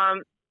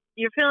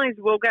 Your feelings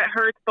will get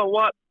hurt, but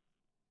what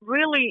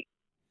really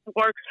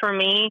works for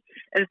me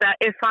is that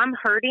if I'm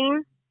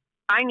hurting,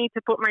 I need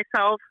to put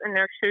myself in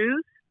their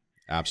shoes.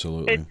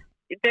 Absolutely.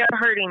 They're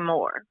hurting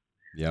more.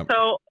 Yep.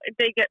 So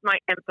they get my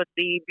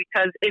empathy,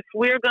 because if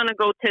we're going to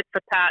go tit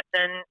for tat,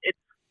 then it's,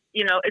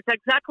 you know, it's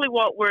exactly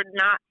what we're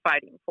not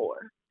fighting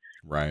for.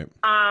 Right.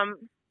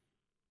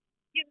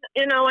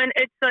 You know, and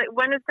it's like,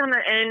 when it's going to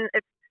end,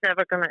 it's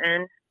never going to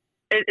end.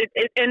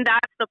 And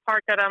that's the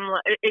part that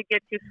it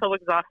gets you so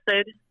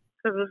exhausted,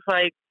 because it's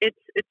like, it's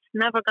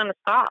never going to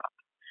stop.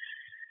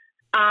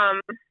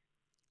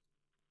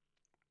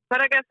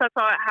 But I guess that's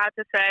all I had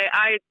to say.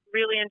 I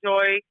really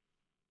enjoy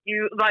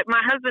you. Like,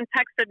 my husband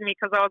texted me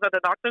because I was at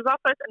the doctor's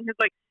office, and he's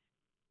like,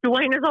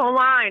 Dwayne is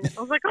online.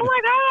 I was like, oh my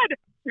God.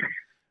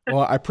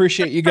 Well, I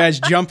appreciate you guys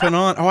jumping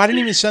on. Oh, I didn't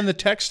even send the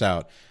text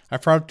out. I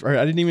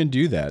didn't even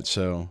do that.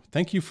 So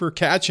thank you for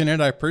catching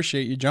it. I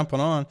appreciate you jumping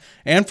on,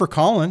 and for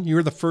calling. You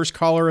were the first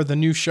caller of the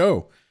new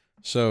show.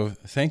 So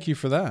thank you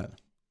for that.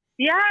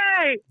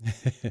 Yay.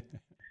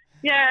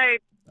 Yay.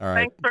 All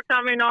right. Thanks for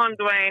coming on,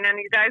 Dwayne, and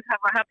you guys have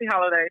a happy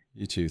holiday.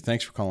 You too.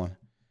 Thanks for calling.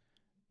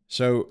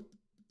 So,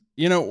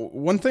 you know,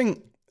 one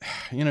thing,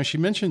 you know, she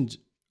mentioned,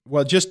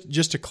 well,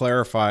 just to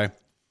clarify,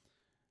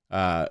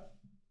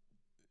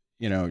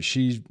 you know,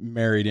 she's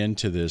married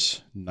into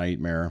this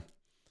nightmare.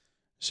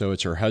 So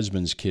it's her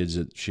husband's kids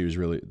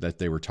that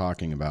they were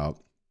talking about.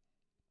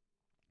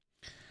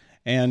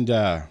 And,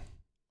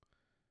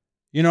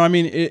 you know, I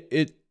mean,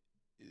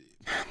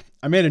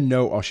 I made a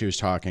note while she was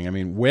talking. I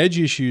mean, wedge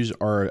issues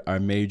are a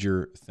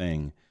major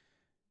thing.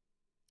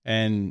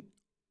 And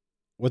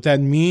what that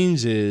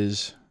means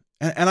is,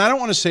 and I don't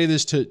want to say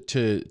this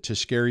to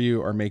scare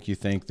you or make you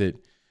think that,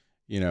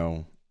 you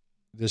know,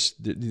 I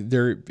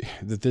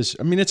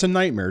mean, it's a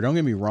nightmare. Don't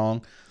get me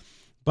wrong,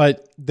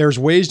 but there's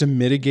ways to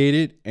mitigate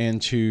it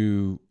and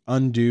to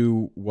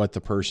undo what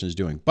the person is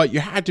doing. But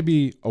you have to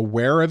be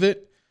aware of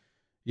it.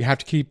 You have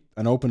to keep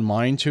an open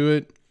mind to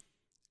it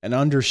and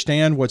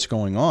understand what's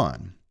going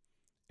on.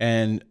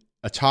 And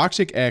a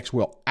toxic ex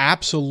will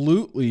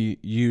absolutely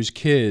use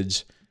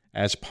kids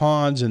as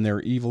pawns in their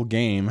evil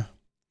game,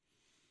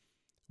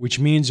 which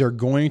means they're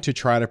going to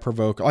try to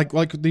provoke,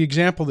 like the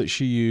example that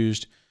she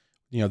used.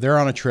 You know, they're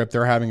on a trip,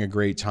 they're having a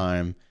great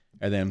time,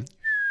 and then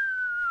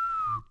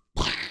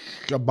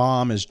a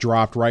bomb is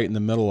dropped right in the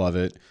middle of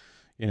it.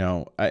 You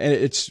know,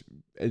 it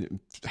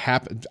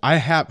happened.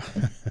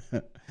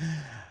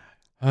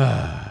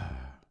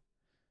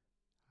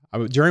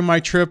 During my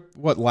trip,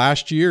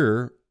 last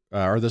year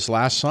or this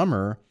last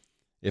summer,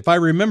 if I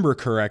remember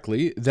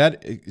correctly,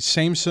 that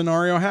same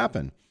scenario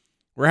happened.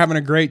 We're having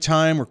a great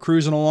time. We're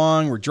cruising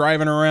along. We're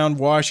driving around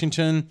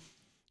Washington,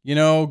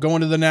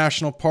 going to the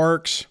national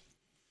parks.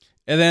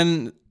 And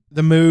then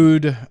the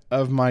mood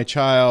of my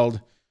child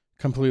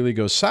completely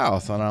goes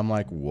south. And I'm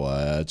like,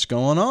 what's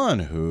going on?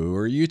 Who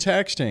are you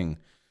texting?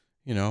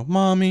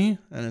 Mommy.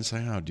 And it's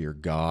like, oh, dear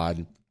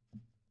God.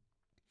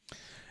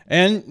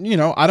 And,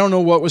 I don't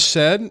know what was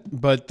said,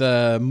 but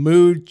the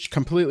mood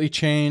completely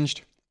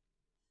changed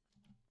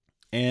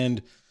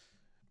and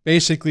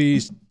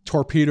basically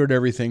torpedoed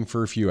everything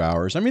for a few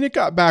hours. I mean, it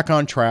got back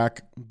on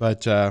track,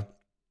 but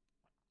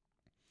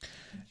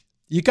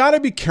you got to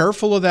be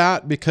careful of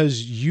that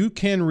because you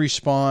can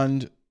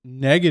respond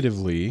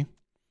negatively.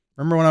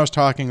 Remember when I was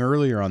talking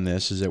earlier on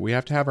this, is that we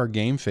have to have our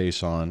game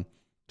face on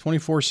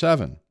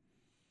 24/7.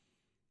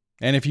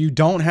 And if you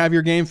don't have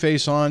your game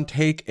face on,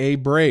 take a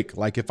break.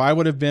 Like if I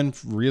would have been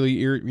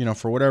really,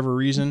 for whatever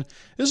reason,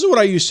 this is what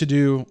I used to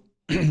do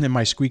in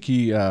my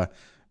squeaky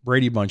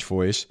Brady Bunch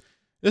voice.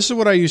 This is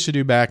what I used to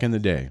do back in the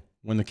day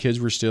when the kids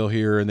were still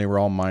here and they were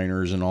all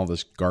minors and all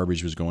this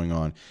garbage was going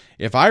on.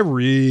 If I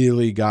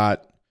really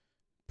got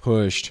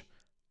pushed,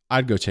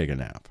 I'd go take a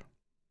nap.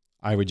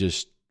 I would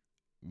just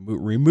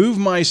remove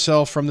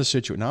myself from the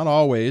situation. Not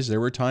always.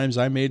 There were times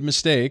I made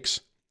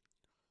mistakes.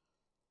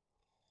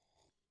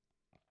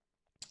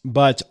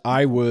 But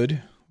I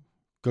would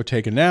go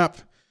take a nap,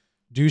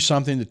 do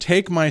something to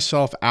take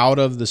myself out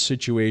of the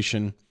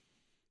situation,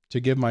 to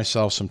give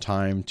myself some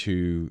time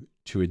to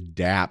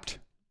adapt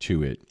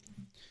to it.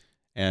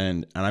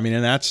 And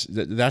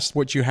that's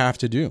what you have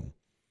to do.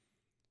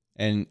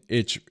 And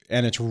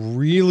it's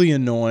really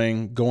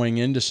annoying going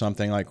into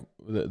something like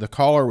the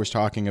caller was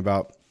talking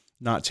about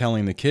not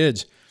telling the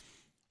kids.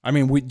 I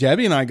mean,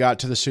 Debbie and I got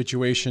to the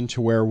situation to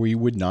where we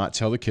would not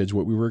tell the kids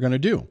what we were going to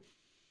do.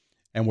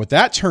 And what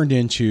that turned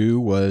into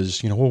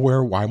was,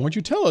 why won't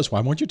you tell us? Why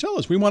won't you tell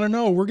us? We want to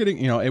know. We're getting,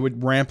 it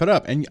would ramp it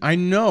up. And I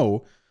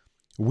know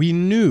we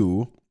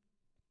knew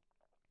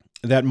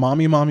that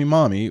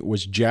mommy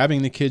was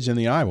jabbing the kids in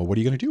the eye. Well, what are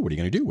you going to do? What are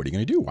you going to do? What are you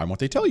going to do? Why won't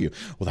they tell you?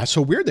 Well, that's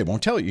so weird. They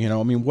won't tell you.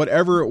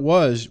 Whatever it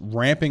was,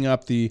 ramping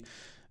up the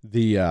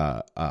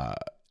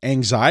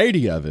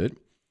anxiety of it.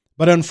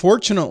 But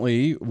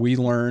unfortunately, we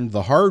learned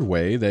the hard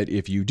way that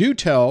if you do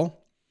tell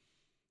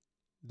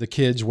the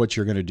kids what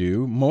you're going to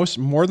do,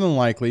 more than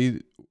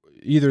likely,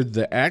 either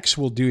the ex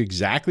will do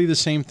exactly the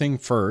same thing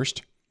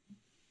first,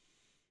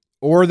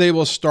 or they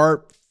will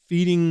start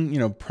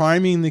feeding,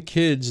 priming the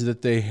kids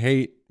that they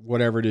hate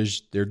whatever it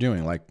is they're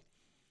doing. Like,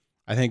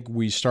 I think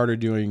we started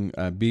doing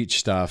beach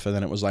stuff, and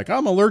then it was like,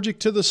 I'm allergic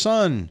to the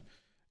sun.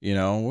 You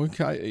know what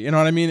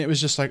I mean? It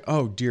was just like,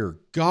 oh dear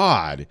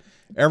God.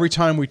 Every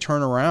time we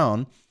turn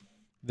around,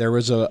 there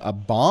was a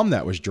bomb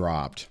that was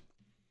dropped.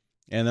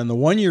 And then the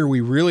one year we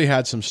really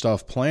had some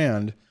stuff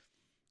planned.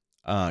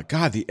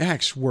 God, the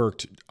ex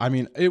worked. I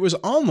mean, it was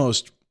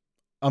almost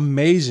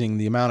amazing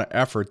the amount of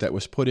effort that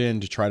was put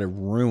in to try to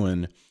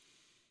ruin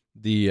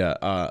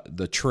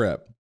the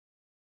trip.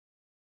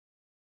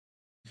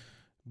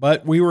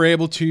 But we were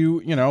able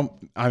to,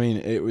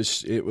 it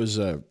was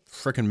a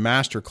freaking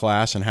master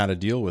class in how to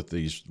deal with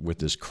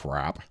this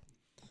crap.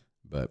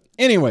 But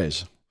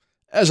anyways,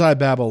 as I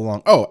babble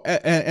along,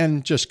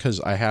 and just because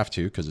I have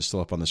to, because it's still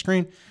up on the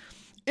screen.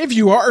 If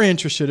you are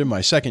interested in my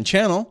second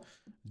channel,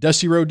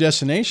 Dusty Road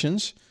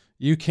Destinations,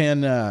 you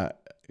can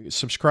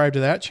subscribe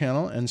to that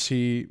channel and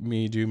see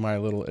me do my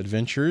little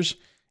adventures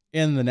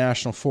in the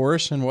National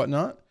Forest and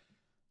whatnot.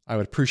 I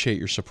would appreciate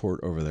your support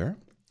over there.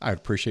 I would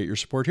appreciate your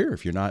support here.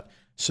 If you're not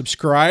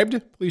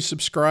subscribed, please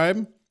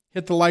subscribe.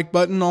 Hit the like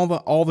button, all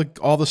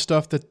the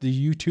stuff that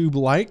the YouTube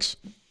likes.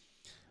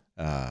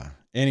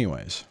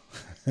 Anyways.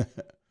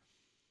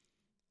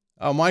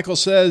 Michael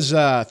says,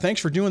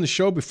 thanks for doing the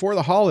show before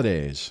the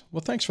holidays.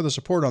 Well, thanks for the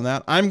support on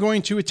that. I'm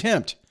going to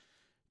attempt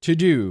to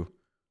do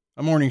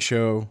a morning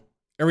show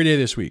every day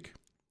this week.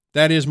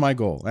 That is my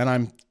goal.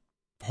 And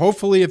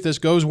hopefully, if this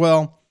goes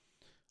well,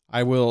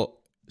 I will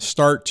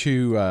start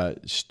to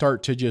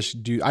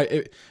just do.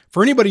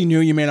 For anybody new,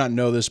 you may not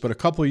know this, but a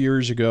couple of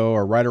years ago,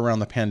 or right around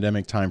the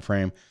pandemic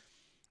timeframe,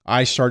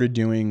 I started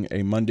doing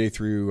a Monday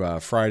through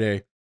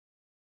Friday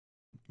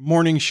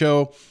morning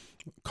show.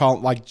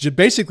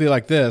 Basically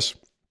like this.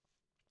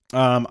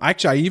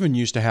 Actually, I even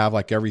used to have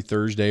like every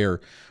Thursday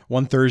or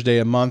one Thursday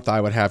a month, I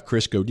would have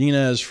Chris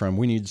Godinez from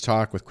We Need to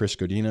Talk with Chris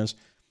Godinez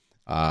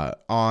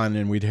on,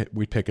 and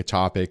we'd pick a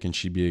topic and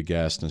she'd be a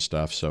guest and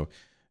stuff. So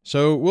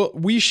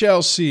we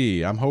shall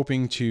see. I'm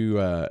hoping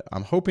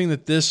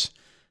that this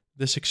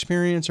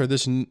experience or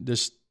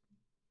this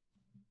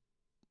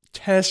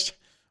test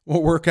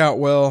will work out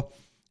well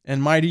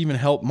and might even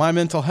help my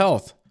mental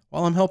health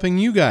while I'm helping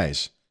you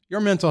guys, your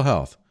mental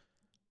health.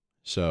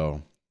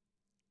 So,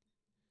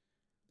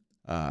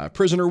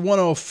 Prisoner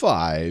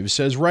 105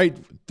 says, right,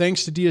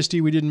 thanks to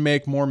DSD, we didn't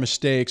make more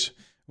mistakes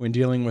when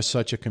dealing with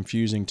such a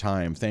confusing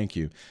time. Thank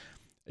you.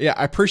 Yeah,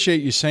 I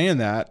appreciate you saying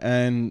that.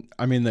 And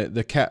I mean,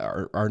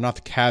 or not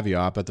the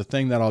caveat, but the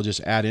thing that I'll just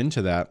add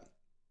into that,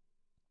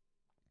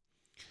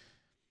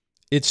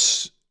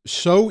 it's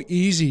so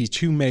easy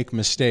to make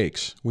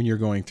mistakes when you're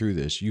going through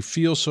this. You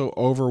feel so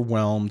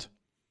overwhelmed.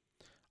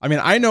 I mean,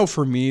 I know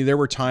for me, there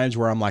were times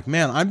where I'm like,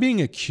 man, I'm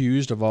being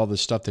accused of all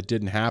this stuff that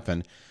didn't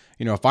happen.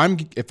 You know,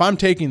 if I'm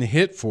taking the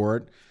hit for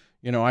it,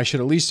 you know, I should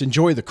at least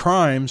enjoy the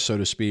crime, so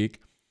to speak.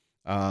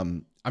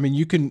 I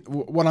mean,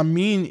 what I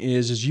mean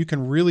is you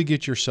can really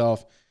get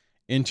yourself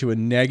into a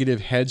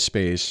negative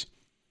headspace.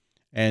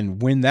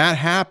 And when that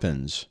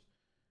happens,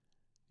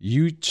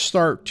 you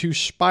start to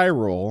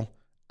spiral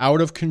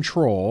out of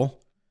control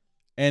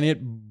and it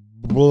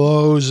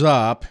blows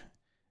up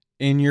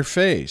in your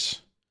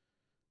face.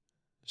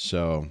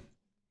 So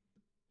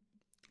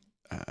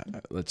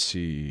let's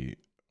see.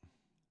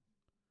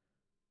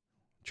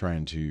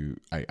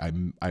 I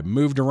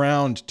moved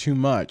around too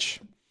much.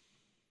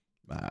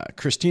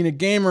 Christina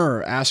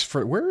Gamer asked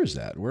for, where is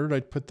that? Where did I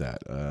put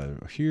that?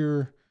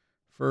 Here,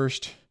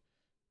 first,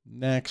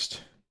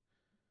 next.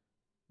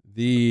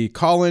 The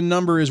call-in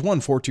number is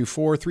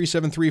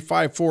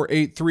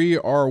 1-424-373-5483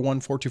 or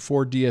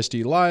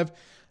 1-424-DSD Live.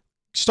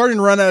 Starting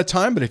to run out of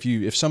time, but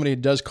if somebody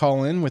does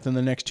call in within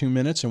the next 2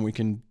 minutes and we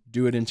can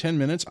do it in 10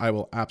 minutes, I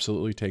will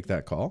absolutely take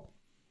that call.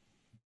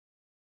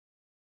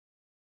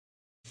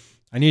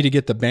 I need to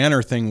get the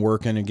banner thing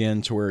working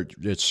again to where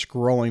it's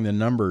scrolling the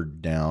number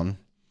down.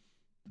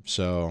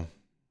 So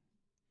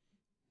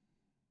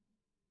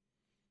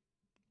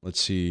let's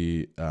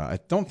see. I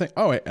don't think,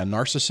 a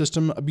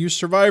narcissism abuse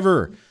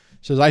survivor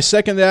says, I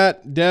second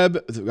that. Deb,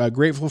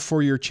 grateful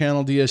for your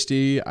channel,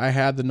 DSD. I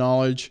had the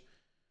knowledge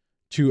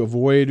to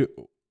avoid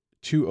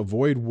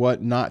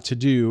what not to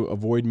do,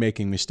 avoid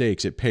making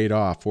mistakes. It paid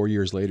off 4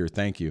 years later.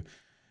 Thank you.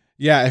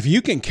 Yeah, if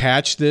you can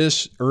catch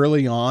this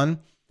early on,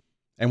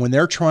 and when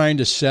they're trying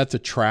to set the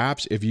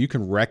traps, if you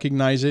can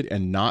recognize it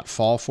and not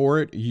fall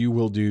for it, you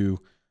will do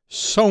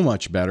so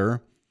much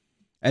better.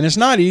 And it's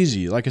not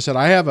easy. Like I said,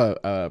 I have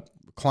a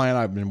client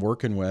I've been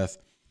working with,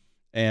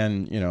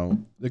 and, you know,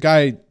 the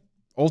guy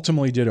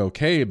ultimately did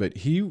okay, but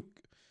he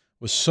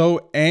was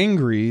so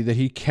angry that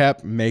he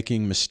kept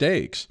making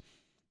mistakes.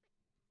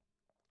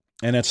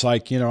 And it's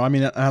like, you know, I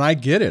mean, and I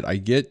get it. I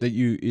get that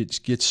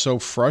it gets so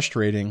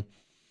frustrating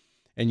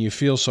and you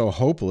feel so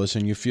hopeless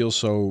and you feel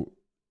so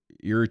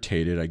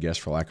irritated, I guess,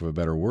 for lack of a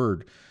better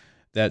word,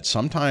 that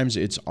sometimes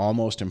it's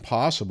almost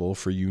impossible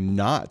for you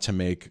not to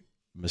make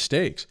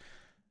mistakes.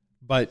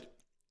 But,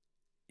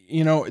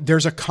 you know,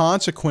 there's a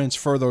consequence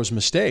for those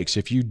mistakes.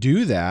 If you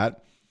do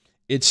that,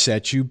 it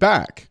sets you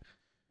back.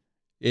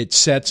 It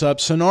sets up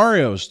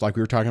scenarios like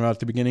we were talking about at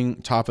the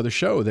beginning, top of the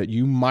show, that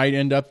you might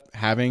end up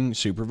having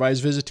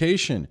supervised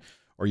visitation,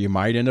 or you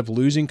might end up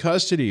losing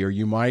custody, or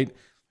you might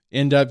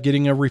end up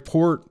getting a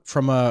report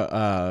from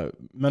a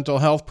mental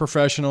health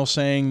professional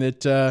saying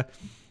that,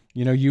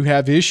 you know, you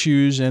have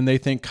issues and they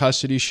think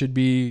custody should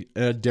be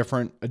a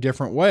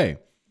different way.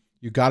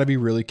 You got to be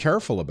really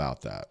careful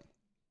about that.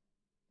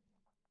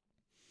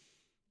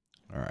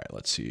 All right,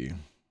 let's see.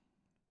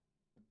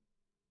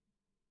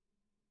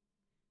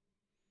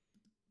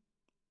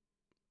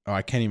 Oh,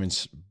 I can't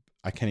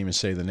even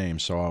say the name,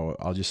 so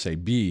I'll just say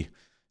B.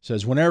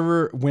 Says, when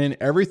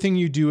everything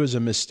you do is a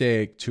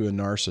mistake to a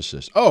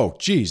narcissist. Oh,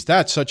 geez,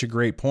 that's such a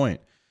great point.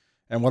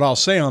 And what I'll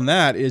say on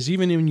that is,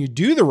 even when you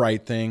do the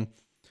right thing,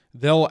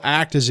 they'll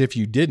act as if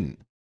you didn't.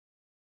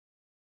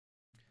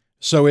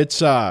 So it's,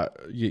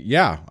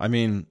 yeah, I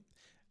mean,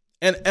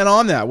 and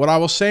on that, what I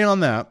will say on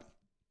that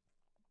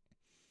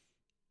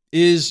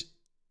is,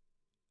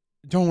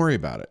 don't worry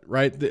about it,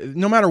 right?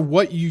 No matter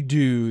what you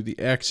do, the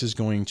ex is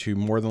going to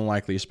more than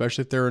likely,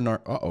 especially if they're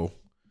a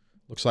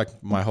looks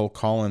like my whole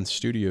call-in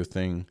studio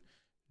thing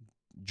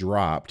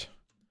dropped.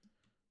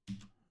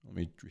 Let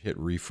me hit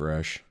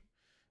refresh.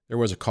 There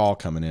was a call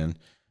coming in.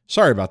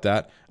 Sorry about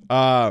that.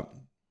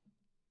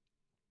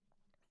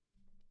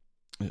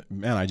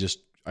 Man, I just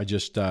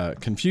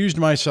confused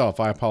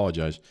myself. I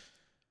apologize.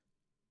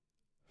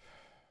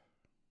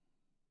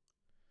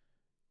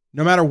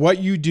 No matter what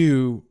you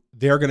do,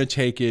 they're going to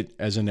take it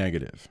as a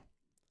negative.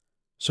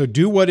 So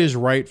do what is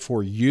right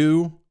for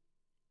you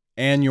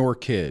and your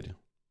kid.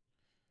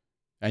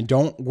 And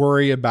don't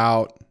worry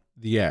about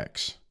the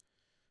ex.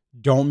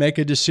 Don't make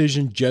a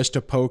decision just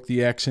to poke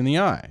the ex in the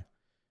eye.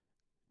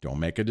 Don't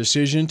make a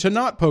decision to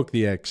not poke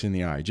the ex in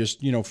the eye.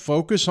 Just, you know,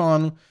 focus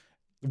on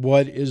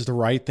what is the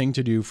right thing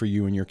to do for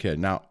you and your kid.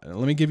 Now,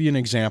 let me give you an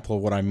example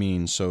of what I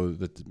mean so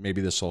that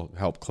maybe this will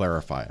help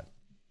clarify it.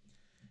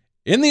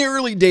 In the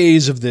early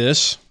days of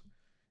this,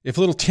 if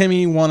little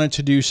Timmy wanted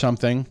to do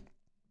something,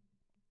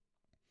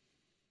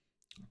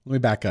 let me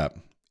back up.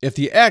 If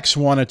the ex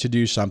wanted to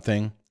do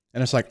something,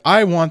 and it's like,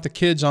 I want the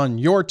kids on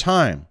your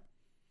time.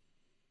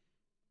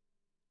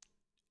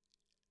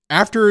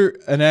 After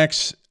an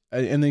ex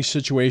in the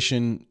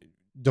situation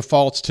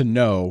defaults to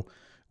no,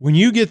 when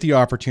you get the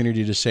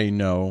opportunity to say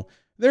no,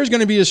 there's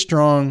going to be a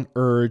strong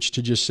urge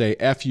to just say,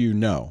 F you,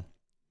 no.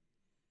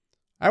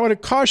 I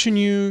would caution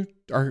you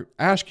or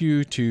ask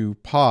you to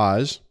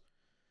pause,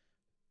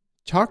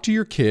 talk to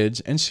your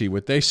kids and see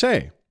what they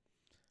say.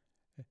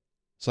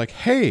 It's like,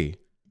 hey,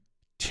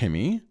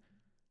 Timmy,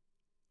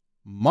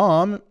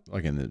 mom,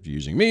 again,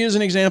 using me as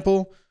an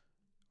example,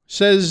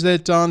 says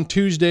that on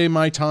Tuesday,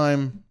 my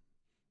time,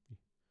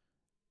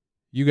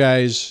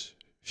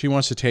 she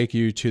wants to take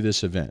you to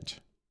this event.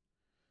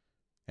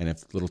 And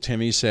if little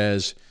Timmy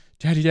says,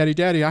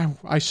 Daddy,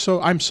 I'm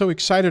so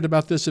excited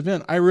about this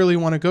event. I really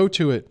want to go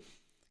to it.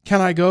 Can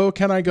I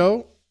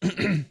go?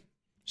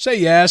 Say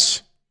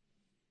yes.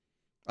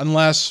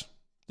 Unless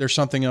there's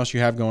something else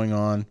you have going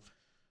on.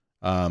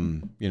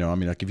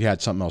 Like if you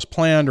had something else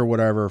planned or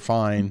whatever,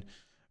 fine.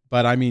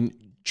 But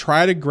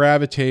try to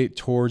gravitate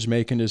towards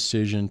making a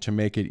decision to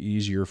make it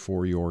easier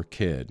for your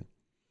kid.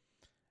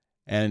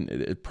 And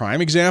a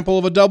prime example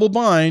of a double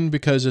bind,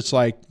 because it's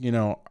like,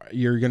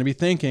 you're going to be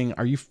thinking,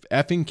 are you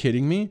effing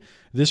kidding me?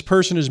 This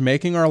person is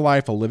making our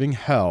life a living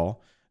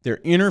hell. They're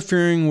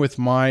interfering with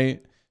my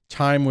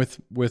time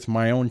with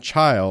my own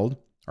child,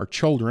 our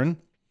children.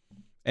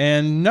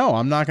 And no,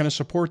 I'm not going to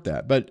support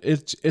that. But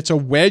it's a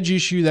wedge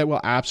issue that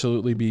will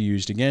absolutely be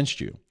used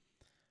against you.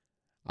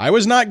 I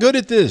was not good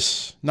at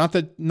this. Not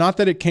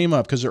that it came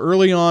up, because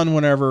early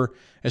on,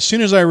 as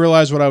soon as I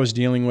realized what I was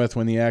dealing with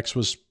when the ex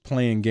was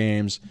playing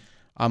games,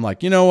 I'm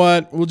like, you know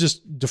what? We'll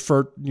just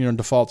default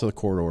to the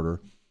court order.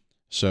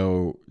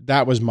 So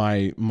that was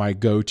my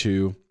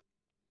go-to.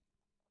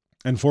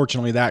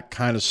 Unfortunately, that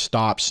kind of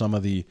stopped some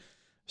of the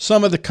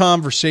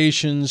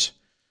conversations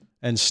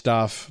and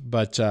stuff,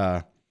 but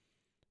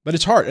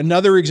it's hard.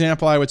 Another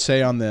example I would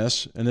say on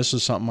this, and this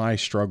is something I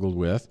struggled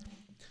with,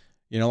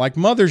 like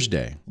Mother's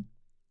Day.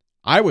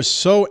 I was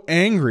so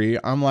angry.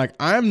 I'm like,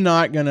 I'm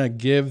not going to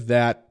give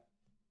that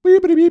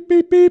beep, beep,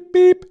 beep, beep,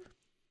 beep,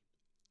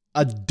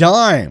 a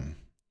dime.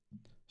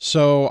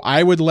 So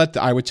I would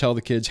tell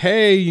the kids,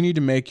 hey, you need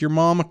to make your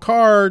mom a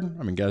card.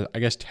 I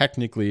guess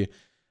technically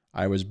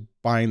I was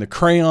buying the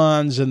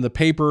crayons and the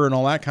paper and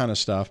all that kind of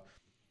stuff.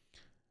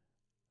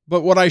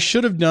 But what I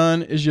should have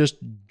done is just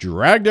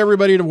dragged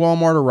everybody to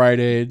Walmart or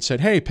Rite Aid,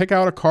 said, hey, pick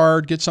out a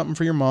card, get something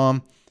for your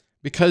mom,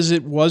 because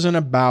it wasn't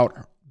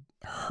about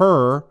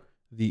her,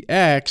 the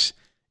ex,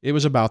 it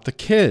was about the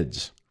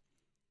kids.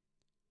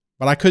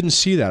 But I couldn't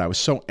see that. I was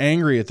so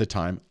angry at the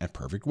time. And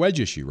perfect wedge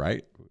issue,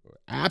 right?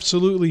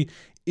 Absolutely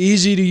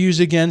easy to use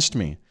against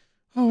me.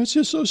 Oh, it's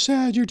just so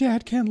sad your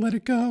dad can't let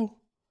it go.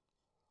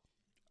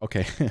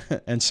 Okay.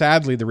 And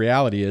sadly, the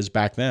reality is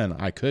back then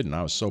I couldn't.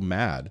 I was so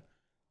mad.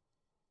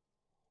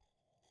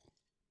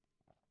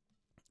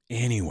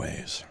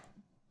 Anyways,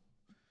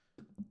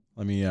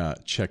 let me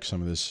check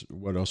some of this.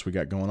 What else we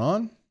got going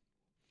on?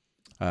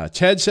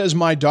 Ted says,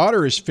 my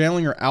daughter is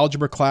failing her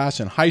algebra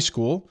class in high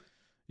school,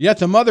 yet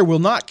the mother will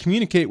not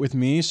communicate with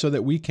me so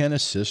that we can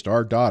assist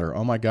our daughter.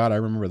 Oh my God, I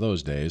remember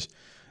those days.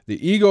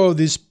 The ego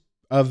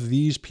of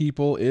these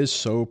people is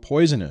so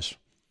poisonous.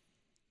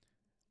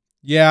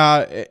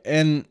 Yeah,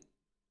 and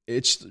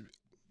you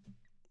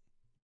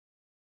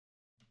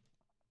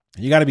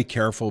got to be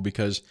careful,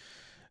 because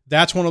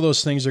that's one of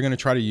those things they're going to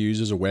try to use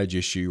as a wedge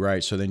issue,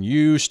 right? So then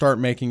you start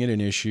making it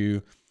an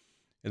issue.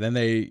 And then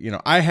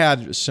I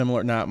had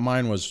similar, now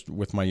mine was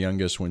with my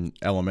youngest when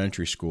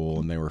elementary school,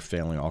 and they were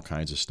failing all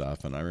kinds of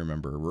stuff. And I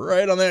remember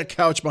right on that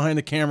couch behind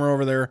the camera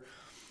over there,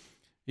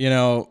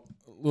 little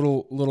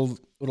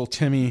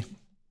Timmy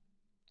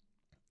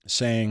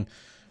saying,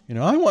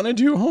 I want to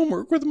do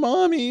homework with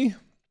mommy.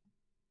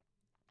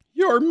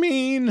 You're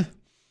mean.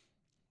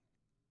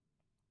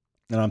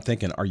 And I'm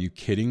thinking, are you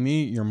kidding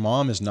me? Your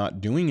mom is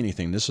not doing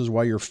anything. This is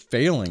why you're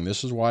failing.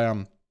 This is why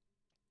I'm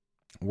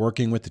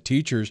working with the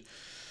teachers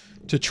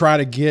to try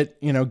to get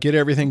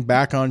everything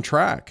back on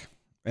track.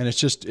 And it's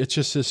just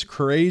this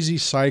crazy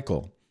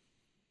cycle.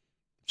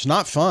 It's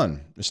not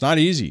fun. It's not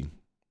easy.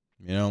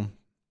 Not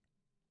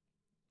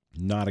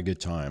a good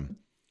time.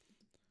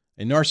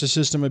 A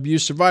narcissism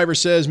abuse survivor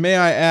says, may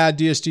I add,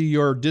 DSD,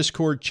 your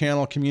Discord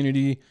channel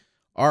community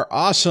are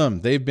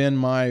awesome. They've been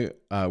my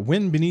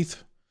wind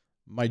beneath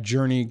my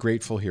journey.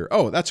 Grateful here.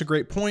 Oh, that's a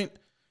great point.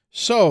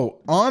 So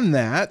on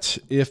that,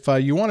 if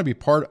you want to be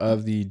part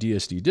of the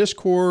DSD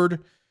Discord,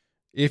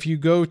 if you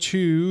go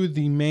to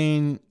the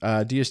main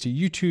DSD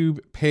YouTube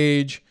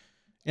page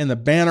and the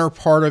banner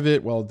part of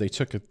it, well, they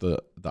took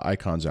the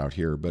icons out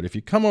here, but if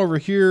you come over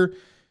here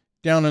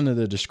down into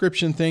the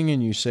description thing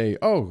and you say,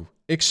 oh,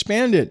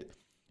 expand it,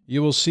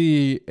 you will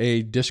see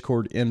a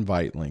Discord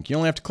invite link. You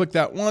only have to click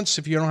that once.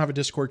 If you don't have a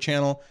Discord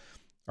channel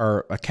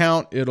or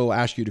account, it'll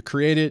ask you to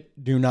create it.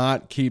 Do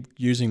not keep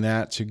using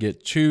that to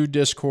get to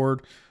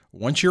Discord.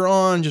 Once you're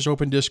on, just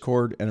open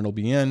Discord and it'll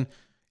be in.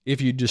 If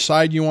you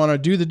decide you want to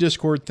do the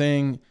Discord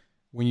thing,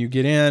 when you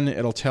get in,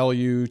 it'll tell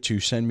you to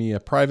send me a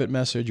private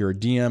message or a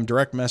DM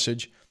direct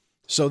message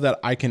so that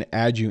I can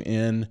add you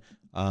in.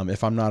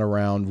 If I'm not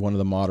around, one of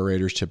the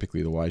moderators,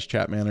 typically the Wise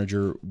Chat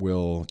Manager,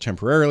 will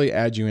temporarily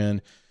add you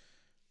in.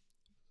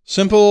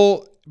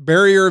 Simple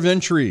barrier of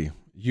entry.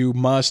 You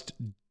must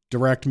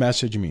direct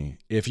message me.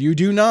 If you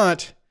do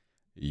not,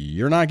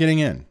 you're not getting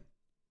in.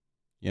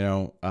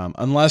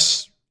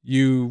 Unless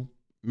you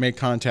make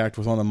contact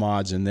with one of the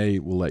mods and they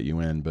will let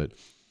you in. But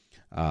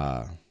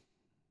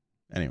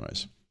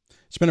anyways,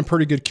 it's been a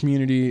pretty good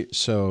community.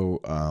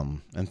 So,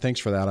 and thanks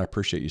for that. I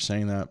appreciate you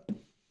saying that.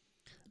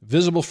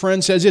 Visible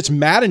Friend says it's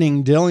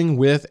maddening dealing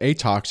with a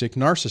toxic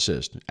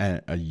narcissist.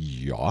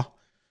 Yeah,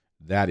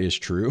 that is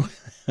true.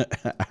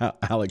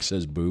 Alex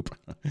says boop.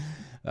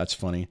 That's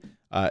funny.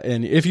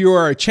 And if you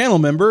are a channel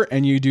member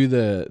and you do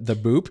the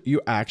boop,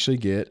 you actually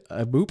get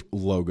a boop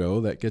logo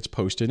that gets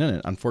posted in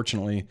it.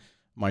 Unfortunately,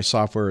 my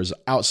software is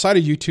outside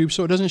of YouTube,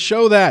 so it doesn't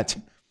show that.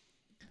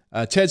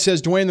 Ted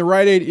says, Dwayne, the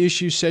Rite Aid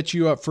issue sets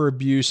you up for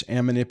abuse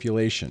and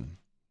manipulation.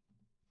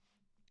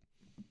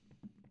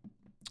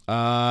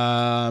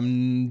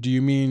 Do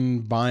you mean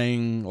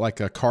buying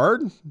like a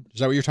card? Is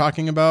that what you're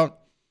talking about?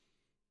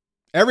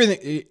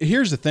 Everything.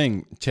 Here's the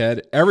thing,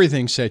 Ted.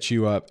 Everything sets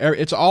you up.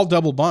 It's all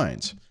double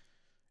binds.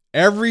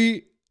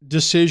 Every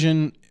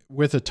decision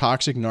with a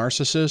toxic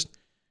narcissist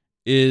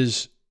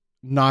is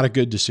not a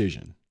good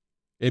decision.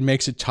 It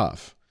makes it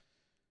tough.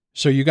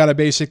 So you got to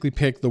basically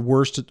pick the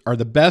worst or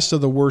the best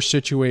of the worst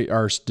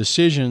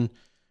decision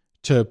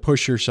to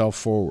push yourself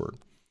forward.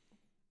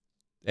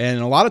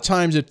 And a lot of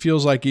times it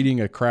feels like eating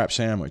a crap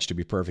sandwich, to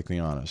be perfectly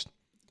honest.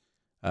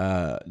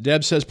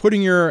 Deb says,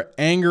 putting your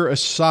anger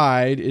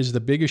aside is the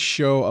biggest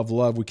show of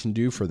love we can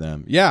do for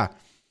them. Yeah.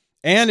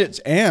 And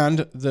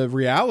the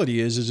reality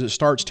is it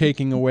starts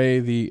taking away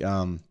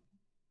the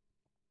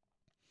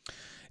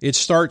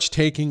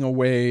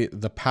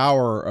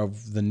power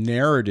of the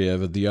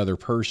narrative of the other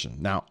person.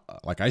 Now,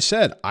 like I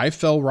said, I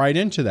fell right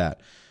into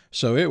that.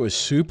 So it was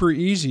super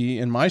easy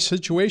in my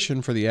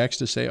situation for the ex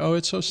to say, oh,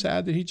 it's so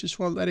sad that he just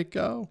won't let it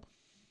go.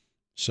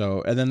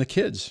 So, and then the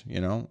kids,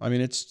 I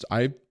mean,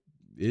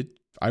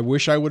 I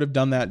wish I would have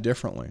done that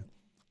differently.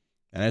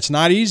 And it's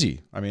not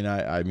easy. I mean,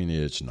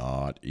 it's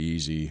not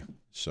easy.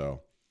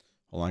 So,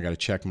 hold on, I got to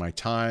check my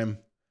time.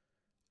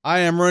 I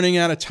am running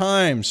out of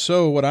time.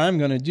 So what I'm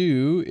going to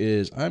do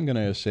is I'm going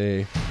to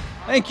say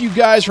thank you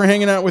guys for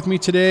hanging out with me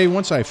today.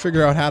 Once I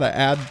figure out how to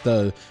add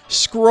the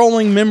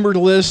scrolling member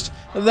list,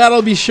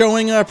 that'll be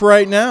showing up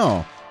right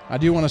now. I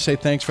do want to say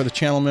thanks for the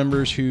channel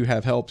members who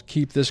have helped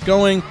keep this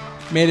going,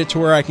 made it to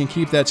where I can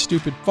keep that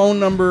stupid phone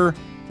number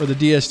for the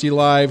DSD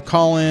Live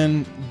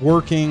call-in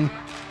working.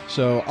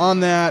 So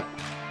on that,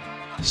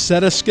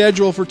 set a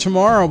schedule for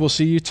tomorrow. We'll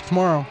see you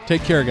tomorrow.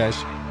 Take care, guys.